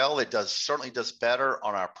pretty well. It certainly does better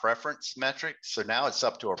on our preference metric. So now it's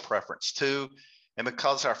up to our preference 2. And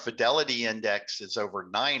because our fidelity index is over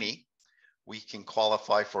 90, we can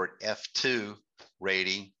qualify for an F2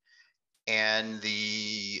 rating. And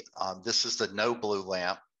this is the no blue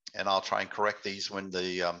lamp. And I'll try and correct these when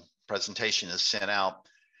the presentation is sent out.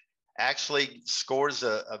 Actually scores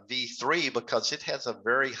a V3 because it has a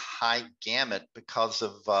very high gamut because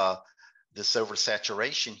of this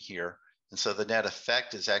oversaturation here. And so the net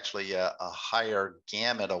effect is actually a higher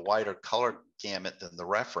gamut, a wider color gamut than the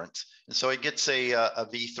reference. And so it gets a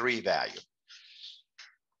V3 value.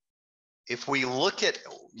 If we look at,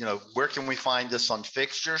 where can we find this on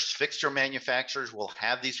fixtures? Fixture manufacturers will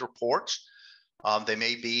have these reports. They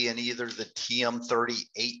may be in either the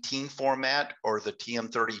TM3018 format or the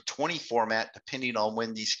TM3020 format, depending on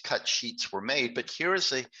when these cut sheets were made. But here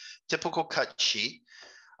is a typical cut sheet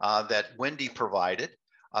that Wendy provided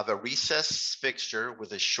of a recessed fixture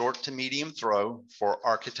with a short to medium throw for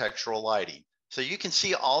architectural lighting. So you can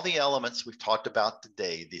see all the elements we've talked about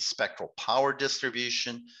today, the spectral power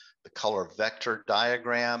distribution, the color vector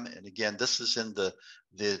diagram. And again, this is in the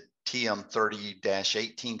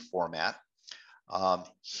TM30-18 format.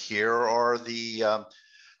 Here are the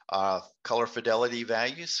color fidelity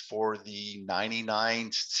values for the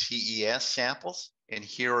 99 CES samples. And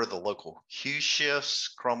here are the local hue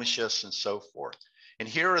shifts, chroma shifts, and so forth. And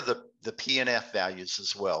here are the PNF values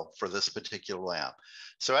as well for this particular lamp.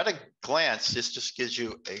 So at a glance, this just gives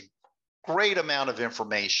you a great amount of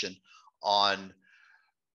information on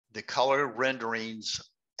the color renderings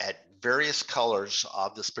at various colors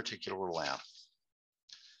of this particular lamp.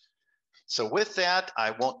 So with that,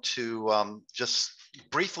 I want to just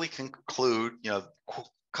briefly conclude,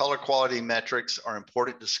 color quality metrics are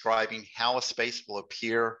important describing how a space will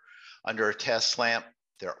appear under a test lamp.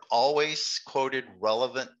 They're always quoted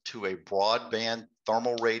relevant to a broadband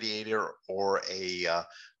thermal radiator or a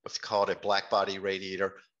what's called a black body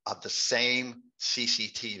radiator of the same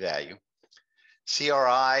CCT value.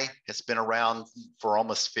 CRI has been around for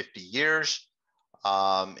almost 50 years,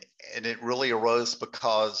 and it really arose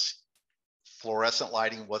because fluorescent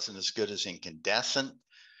lighting wasn't as good as incandescent.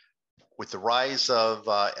 With the rise of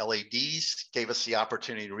LEDs, gave us the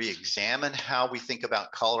opportunity to re-examine how we think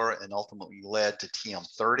about color, and ultimately led to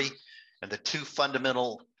TM30. And the two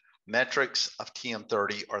fundamental metrics of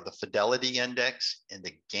TM30 are the fidelity index and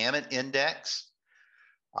the gamut index.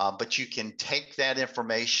 But you can take that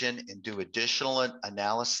information and do additional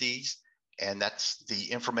analyses, and that's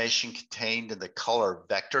the information contained in the color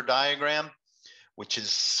vector diagram, which is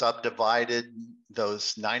subdivided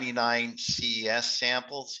those 99 CES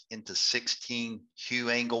samples into 16 hue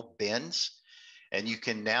angle bins. And you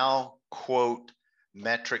can now quote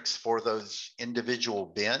metrics for those individual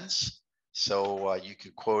bins. So you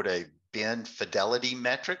could quote a bin fidelity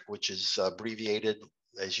metric, which is abbreviated,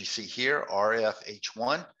 as you see here,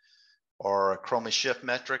 RFH1, or a chroma shift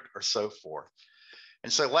metric, or so forth.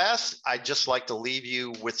 And so last, I'd just like to leave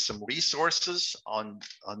you with some resources on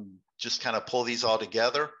just kind of pull these all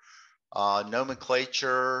together.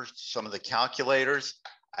 Nomenclature, some of the calculators.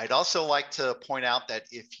 I'd also like to point out that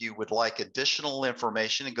if you would like additional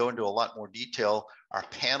information and go into a lot more detail, our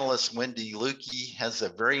panelist, Wendy Lukey, has a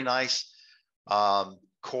very nice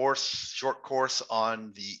short course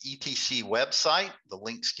on the ETC website. The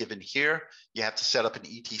link's given here. You have to set up an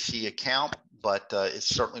ETC account, but it's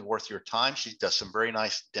certainly worth your time. She does some very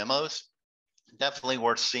nice demos, definitely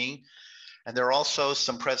worth seeing. And there are also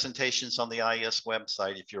some presentations on the IES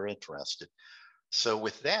website if you're interested. So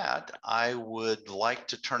with that, I would like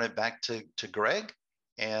to turn it back to Greg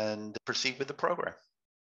and proceed with the program.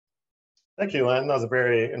 Thank you, Lynn. That was a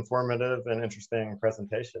very informative and interesting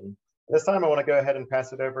presentation. This time, I want to go ahead and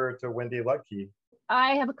pass it over to Wendy Lukey.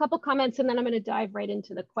 I have a couple comments, and then I'm going to dive right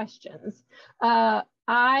into the questions.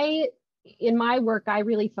 In my work, I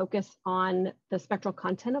really focus on the spectral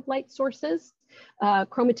content of light sources.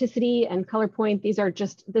 Chromaticity and color point,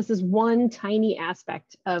 this is one tiny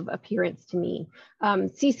aspect of appearance to me.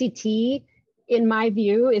 CCT, in my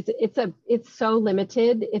view, it's so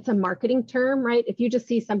limited. It's a marketing term, right? If you just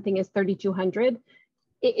see something as 3200,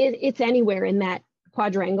 it's anywhere in that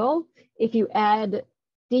quadrangle. If you add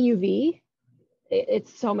DUV,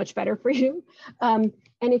 it's so much better for you. And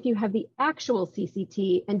if you have the actual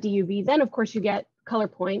CCT and DUV, then of course you get color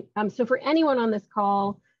point. So for anyone on this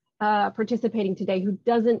call participating today who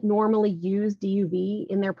doesn't normally use DUV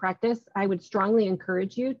in their practice, I would strongly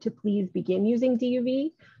encourage you to please begin using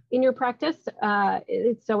DUV in your practice.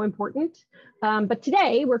 It's so important. But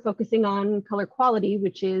today we're focusing on color quality,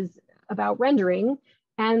 which is about rendering.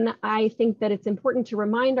 And I think that it's important to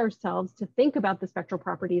remind ourselves to think about the spectral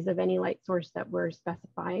properties of any light source that we're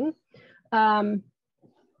specifying. An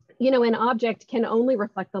object can only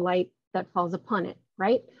reflect the light that falls upon it,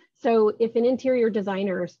 right? So if an interior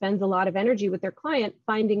designer spends a lot of energy with their client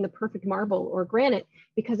finding the perfect marble or granite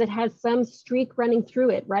because it has some streak running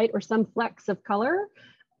through it, right? Or some flecks of color,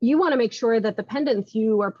 you want to make sure that the pendants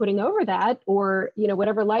you are putting over that, or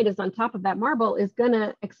whatever light is on top of that marble, is going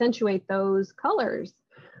to accentuate those colors.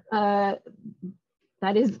 That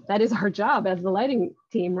is our job as the lighting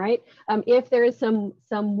team, right? If there is some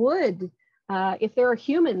wood, if there are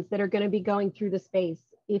humans that are going to be going through the space,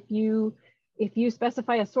 if you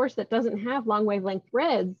specify a source that doesn't have long wavelength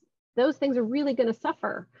reds, those things are really going to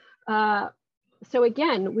suffer. So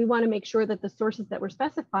again, we want to make sure that the sources that we're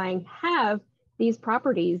specifying have these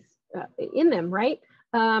properties in them, right?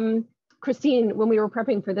 Christine, when we were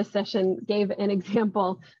prepping for this session, gave an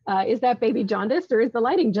example. Is that baby jaundiced, or is the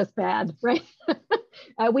lighting just bad, right?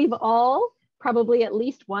 We've all probably at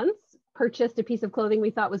least once purchased a piece of clothing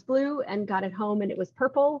we thought was blue and got it home and it was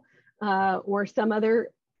purple, or some other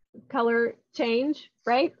color change,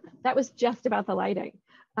 right? That was just about the lighting.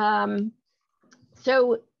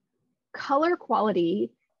 So color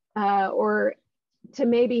quality, or to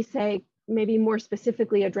maybe more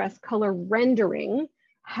specifically address color rendering,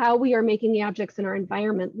 how we are making the objects in our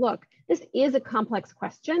environment look. This is a complex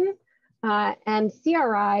question. And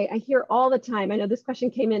CRI, I hear all the time, I know this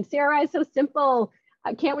question came in, CRI is so simple.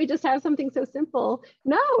 Can't we just have something so simple?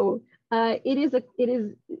 No,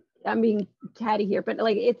 I'm being catty here, but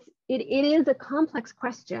like it is a complex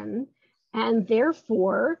question, and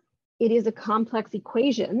therefore it is a complex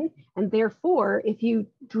equation. And therefore, if you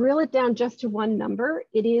drill it down just to one number,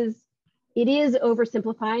 it is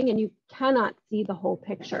oversimplifying, and you cannot see the whole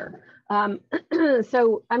picture.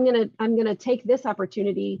 So I'm gonna take this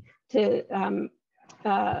opportunity to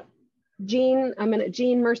Jean,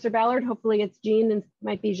 Jean Mercer-Ballard, hopefully it's Jean and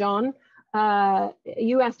might be Jean.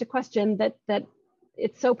 You asked a question that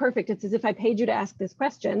it's so perfect. It's as if I paid you to ask this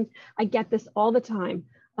question. I get this all the time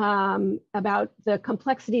about the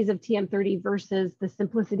complexities of TM30 versus the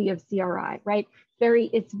simplicity of CRI, right?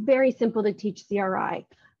 It's very simple to teach CRI.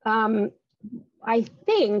 I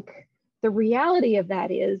think the reality of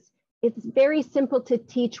that is it's very simple to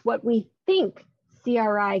teach what we think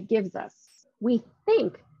CRI gives us. We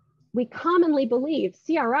commonly believe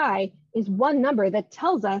CRI is one number that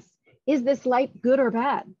tells us, is this light good or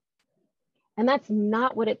bad? And that's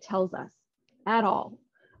not what it tells us at all.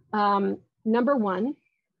 Number one,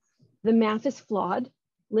 the math is flawed.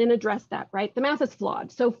 Lynn addressed that, right? The math is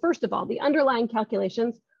flawed. So first of all, the underlying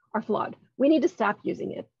calculations are flawed. We need to stop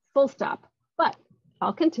using it, full stop. But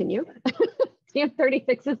I'll continue. TM30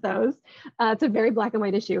 fixes those. It's a very black and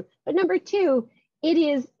white issue. But number two,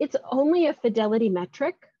 it's only a fidelity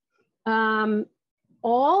metric.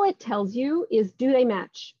 All it tells you is, do they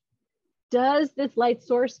match? Does this light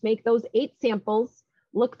source make those 8 samples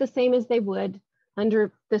look the same as they would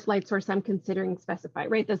under this light source I'm considering specify,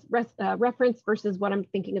 right? This reference versus what I'm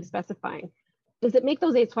thinking of specifying. Does it make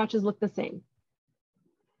those 8 swatches look the same?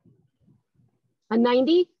 A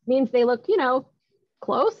 90 means they look,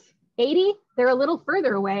 close. 80, they're a little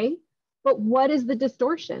further away. But what is the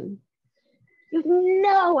distortion? You have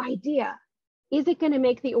no idea. Is it going to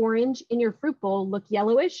make the orange in your fruit bowl look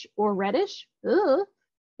yellowish or reddish? Ugh.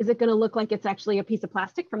 Is it going to look like it's actually a piece of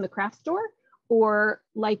plastic from the craft store, or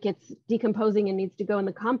like it's decomposing and needs to go in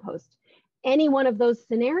the compost? Any one of those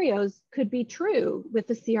scenarios could be true with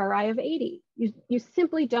the CRI of 80. You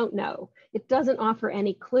simply don't know. It doesn't offer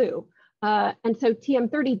any clue. And so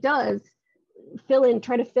TM30 does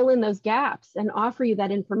try to fill in those gaps and offer you that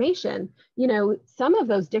information. Some of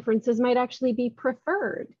those differences might actually be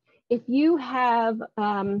preferred. If you have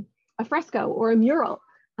a fresco or a mural,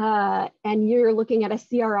 and you're looking at a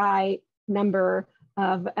CRI number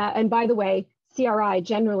of, and by the way, CRI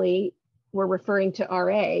generally we're referring to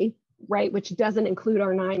RA, right, which doesn't include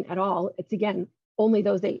R9 at all. It's again, only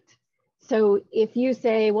those 8. So if you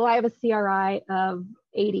say, well, I have a CRI of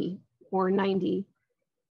 80 or 90,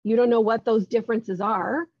 you don't know what those differences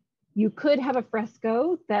are. You could have a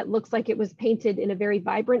fresco that looks like it was painted in a very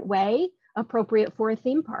vibrant way, appropriate for a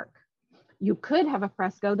theme park. You could have a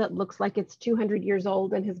fresco that looks like it's 200 years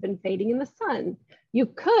old and has been fading in the sun. You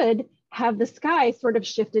could have the sky sort of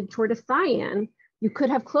shifted toward a cyan. You could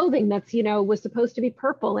have clothing that's, was supposed to be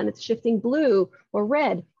purple and it's shifting blue or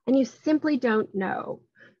red, and you simply don't know.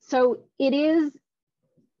 So it is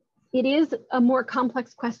a more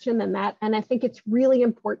complex question than that. And I think it's really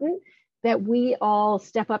important that we all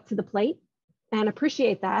step up to the plate and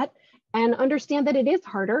appreciate that and understand that it is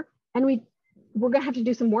harder, and we're gonna have to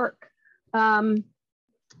do some work.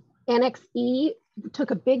 NXE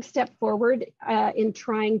took a big step forward in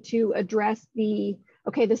trying to address the,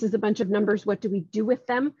 okay, this is a bunch of numbers, what do we do with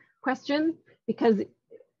them question? Because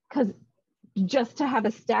just to have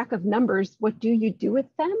a stack of numbers, what do you do with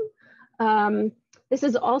them? This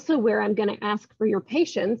is also where I'm going to ask for your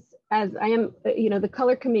patience, as I am, the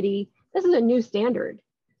color committee, this is a new standard.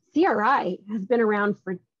 CRI has been around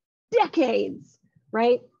for decades,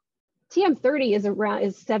 right? TM30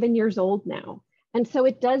 is 7 years old now. And so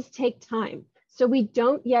it does take time. So we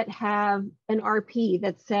don't yet have an RP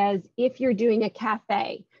that says, if you're doing a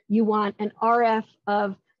cafe, you want an RF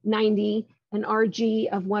of 90, an RG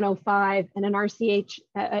of 105, and an RCS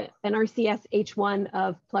H1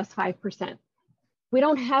 of plus 5%. We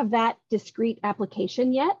don't have that discrete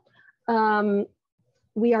application yet.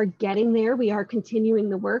 We are getting there. We are continuing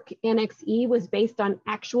the work. NXE was based on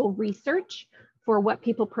actual research for what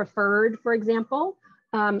people preferred, for example.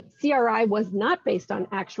 CRI was not based on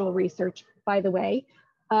actual research, by the way,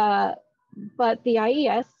 but the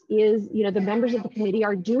IES is, the members of the committee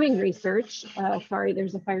are doing research. Sorry,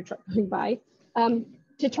 there's a fire truck going by,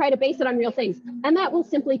 to try to base it on real things. And that will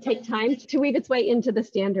simply take time to weave its way into the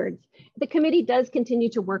standards. The committee does continue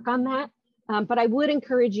to work on that, but I would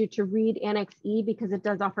encourage you to read NXE because it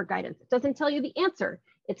does offer guidance. It doesn't tell you the answer.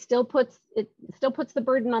 It still puts the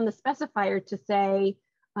burden on the specifier to say,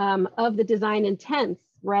 of the design intents,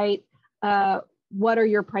 right? What are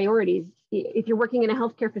your priorities? If you're working in a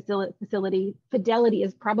healthcare facility, fidelity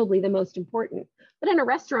is probably the most important. But in a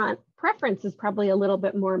restaurant, preference is probably a little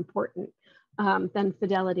bit more important than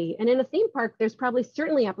fidelity. And in a theme park, there's probably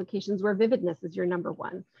certainly applications where vividness is your number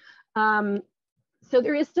one. So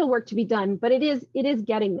there is still work to be done, but it is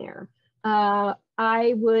getting there.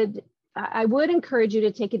 I would encourage you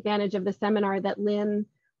to take advantage of the seminar that Lynn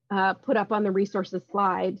put up on the resources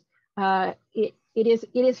slide. It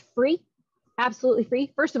is free absolutely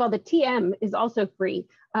free. First of all, the TM is also free.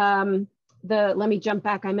 Let me jump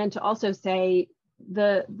back. I meant to also say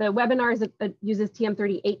the webinar uses TM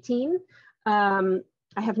 3018. I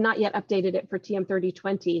have not yet updated it for TM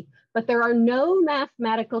 3020, but there are no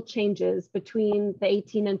mathematical changes between the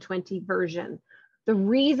 18 and 20 version. The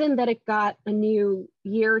reason that it got a new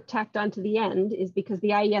year tacked onto the end is because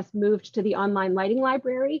the IES moved to the online lighting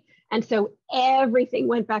library. And so everything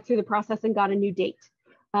went back through the process and got a new date.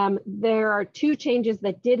 There are two changes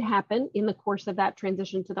that did happen in the course of that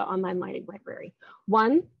transition to the online lighting library.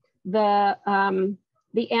 One, the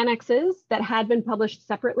annexes that had been published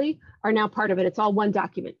separately are now part of it. It's all one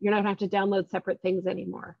document. You're not gonna have to download separate things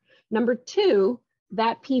anymore. Number two,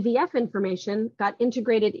 that PVF information got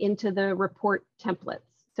integrated into the report templates.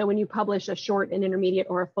 So when you publish a short, an intermediate,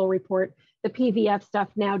 or a full report, the PVF stuff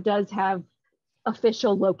now does have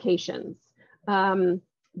official locations. The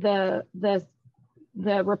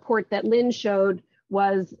report that Lynn showed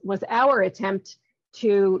was our attempt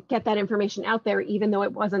to get that information out there, even though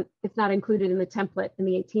it's not included in the template in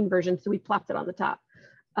the 18 version, so we plopped it on the top.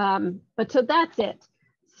 But so that's it.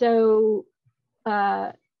 So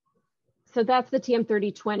that's the TM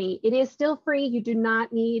 3020. It is still free. You do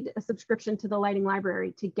not need a subscription to the lighting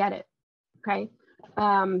library to get it. Okay.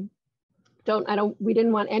 We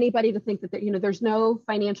didn't want anybody to think that there's no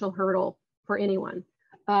financial hurdle for anyone.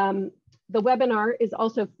 The webinar is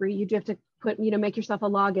also free. You do have to make yourself a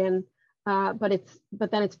login, but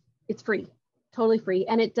then it's free, totally free.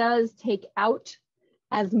 And it does take out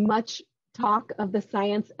as much talk of the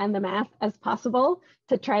science and the math as possible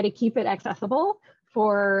to try to keep it accessible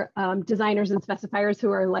for designers and specifiers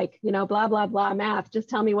who are like, blah, blah, blah math, just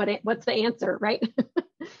tell me what's the answer, right?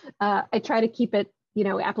 I try to keep it,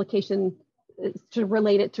 application, to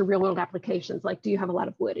relate it to real world applications, like do you have a lot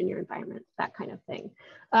of wood in your environment, that kind of thing.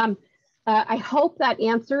 I hope that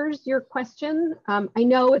answers your question. I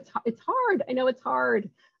know it's hard. I know it's hard,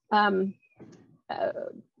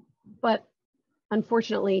 but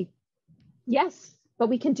unfortunately, yes, but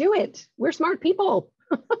we can do it. We're smart people.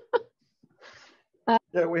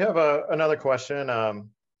 Yeah, we have another question.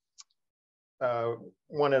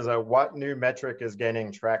 One is, what new metric is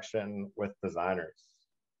gaining traction with designers?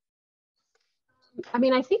 I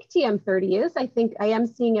mean, I think TM30 is. I think I am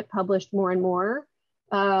seeing it published more and more.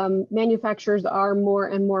 Manufacturers are more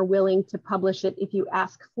and more willing to publish it if you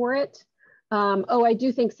ask for it. I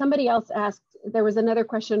do think somebody else asked, there was another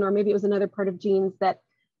question, or maybe it was another part of Gene's, that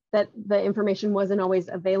the information wasn't always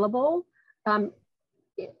available.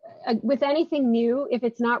 With anything new, if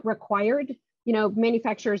it's not required,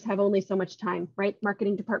 manufacturers have only so much time, right?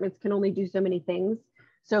 Marketing departments can only do so many things.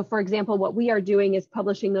 So for example, what we are doing is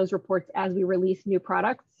publishing those reports as we release new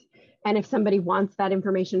products. And if somebody wants that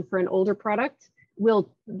information for an older product,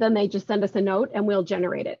 then they just send us a note and we'll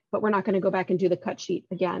generate it. But we're not going to go back and do the cut sheet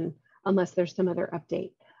again, unless there's some other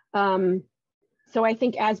update. So I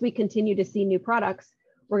think as we continue to see new products,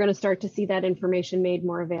 we're going to start to see that information made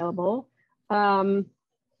more available.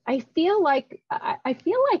 I feel like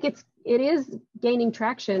it is gaining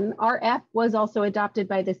traction. RF was also adopted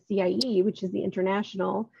by the CIE, which is the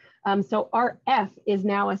international. So RF is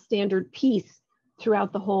now a standard piece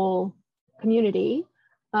throughout the whole community.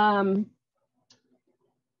 I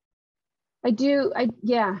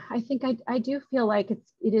think I do feel like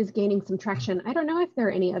it is gaining some traction. I don't know if there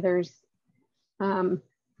are any others. I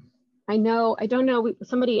don't know,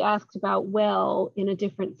 somebody asked about WELL in a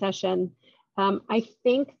different session. I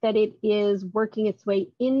think that it is working its way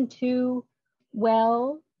into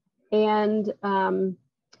WELL and the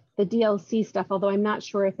DLC stuff, although I'm not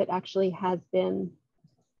sure if it actually has been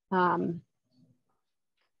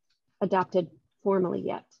adopted formally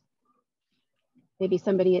yet. Maybe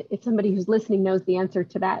if somebody who's listening knows the answer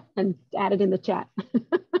to that, and add it in the chat.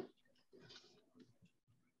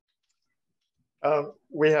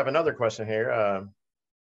 We have another question here,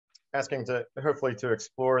 asking hopefully to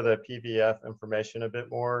explore the PVF information a bit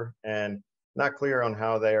more, and not clear on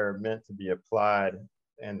how they are meant to be applied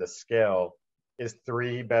and the scale. Is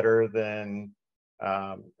 3 better than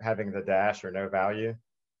having the dash or no value?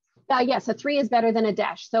 Yes, a 3 is better than a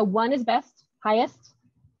dash. So 1 is best, highest,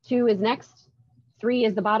 2 is next, 3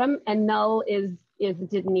 is the bottom, and null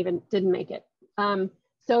didn't make it.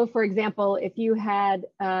 So for example, if you had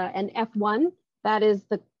an F1, that is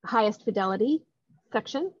the highest fidelity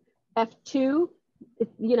section. F2,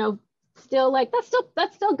 still like, that's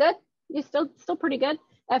still good. You're still pretty good.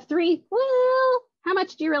 F3, well, how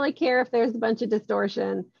much do you really care if there's a bunch of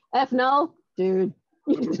distortion? F null, dude,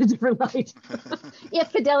 you need a different light.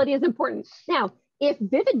 If fidelity is important. Now, if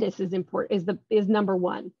vividness is important, is number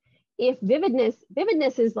 1. if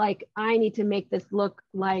vividness is like, I need to make this look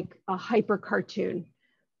like a hyper cartoon.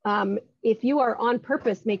 If you are on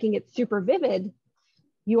purpose making it super vivid,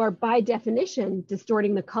 you are by definition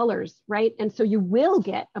distorting the colors, right? And so you will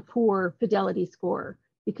get a poor fidelity score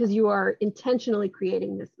because you are intentionally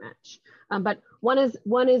creating this match. But one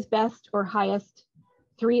is best or highest,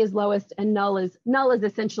 3 is lowest, and null is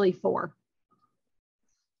essentially 4.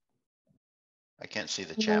 I can't see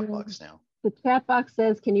the chat box now. The chat box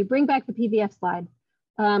says, can you bring back the PVF slide?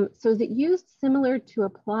 So is it used similar to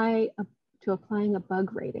applying a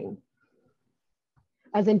bug rating?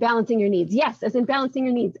 As in balancing your needs? Yes, as in balancing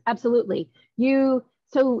your needs, absolutely.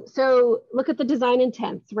 So look at the design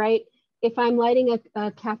intents, right? If I'm lighting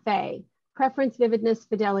a cafe, preference, vividness,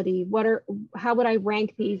 fidelity, how would I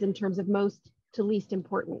rank these in terms of most to least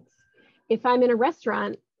importance? If I'm in a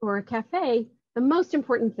restaurant or a cafe, the most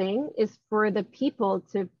important thing is for the people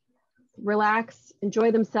to relax,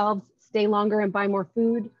 enjoy themselves, stay longer and buy more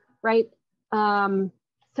food, right?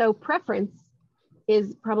 So preference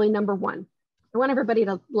is probably number 1. I want everybody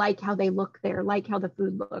to like how they look there, like how the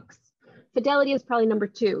food looks. Fidelity is probably number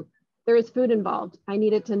 2. There is food involved. I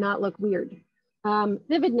need it to not look weird.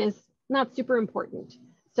 Vividness, not super important.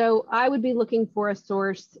 So I would be looking for a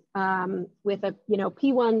source with a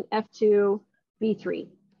P1, F2, V3,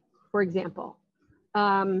 for example.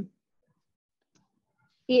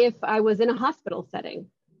 If I was in a hospital setting,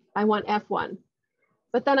 I want F1.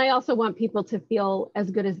 But then I also want people to feel as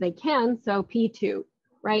good as they can, so P2,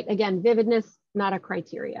 right? Again, vividness, not a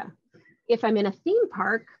criteria. If I'm in a theme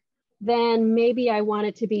park, then maybe I want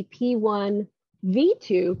it to be P1,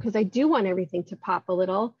 V2, because I do want everything to pop a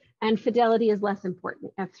little, and fidelity is less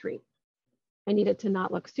important, F3. I need it to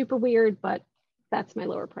not look super weird, but that's my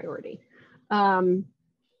lower priority.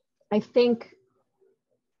 I think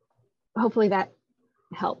hopefully that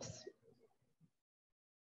helps.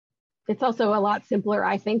 It's also a lot simpler,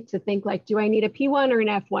 I think, to think like, do I need a P1 or an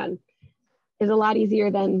F1? Is a lot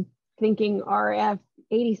easier than thinking RF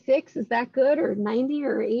 86, is that good? Or 90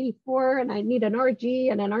 or 84, and I need an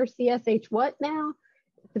RG and an RCSH what now?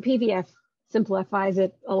 The PVF simplifies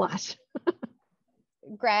it a lot.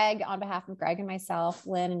 Greg, on behalf of Greg and myself,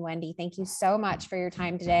 Lynn and Wendy, thank you so much for your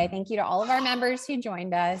time today. Thank you to all of our members who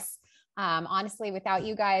joined us. Honestly, without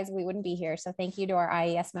you guys, we wouldn't be here. So thank you to our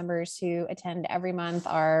IES members who attend every month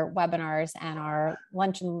our webinars and our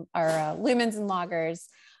lunch and our lumens and loggers.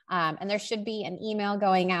 And there should be an email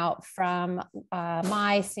going out from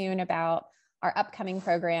Mai soon about our upcoming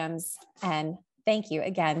programs. And thank you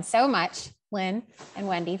again so much, Lynn and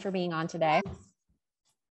Wendy, for being on today.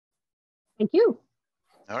 Thank you.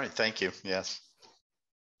 All right, thank you. Yes.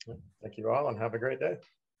 Thank you all and have a great day.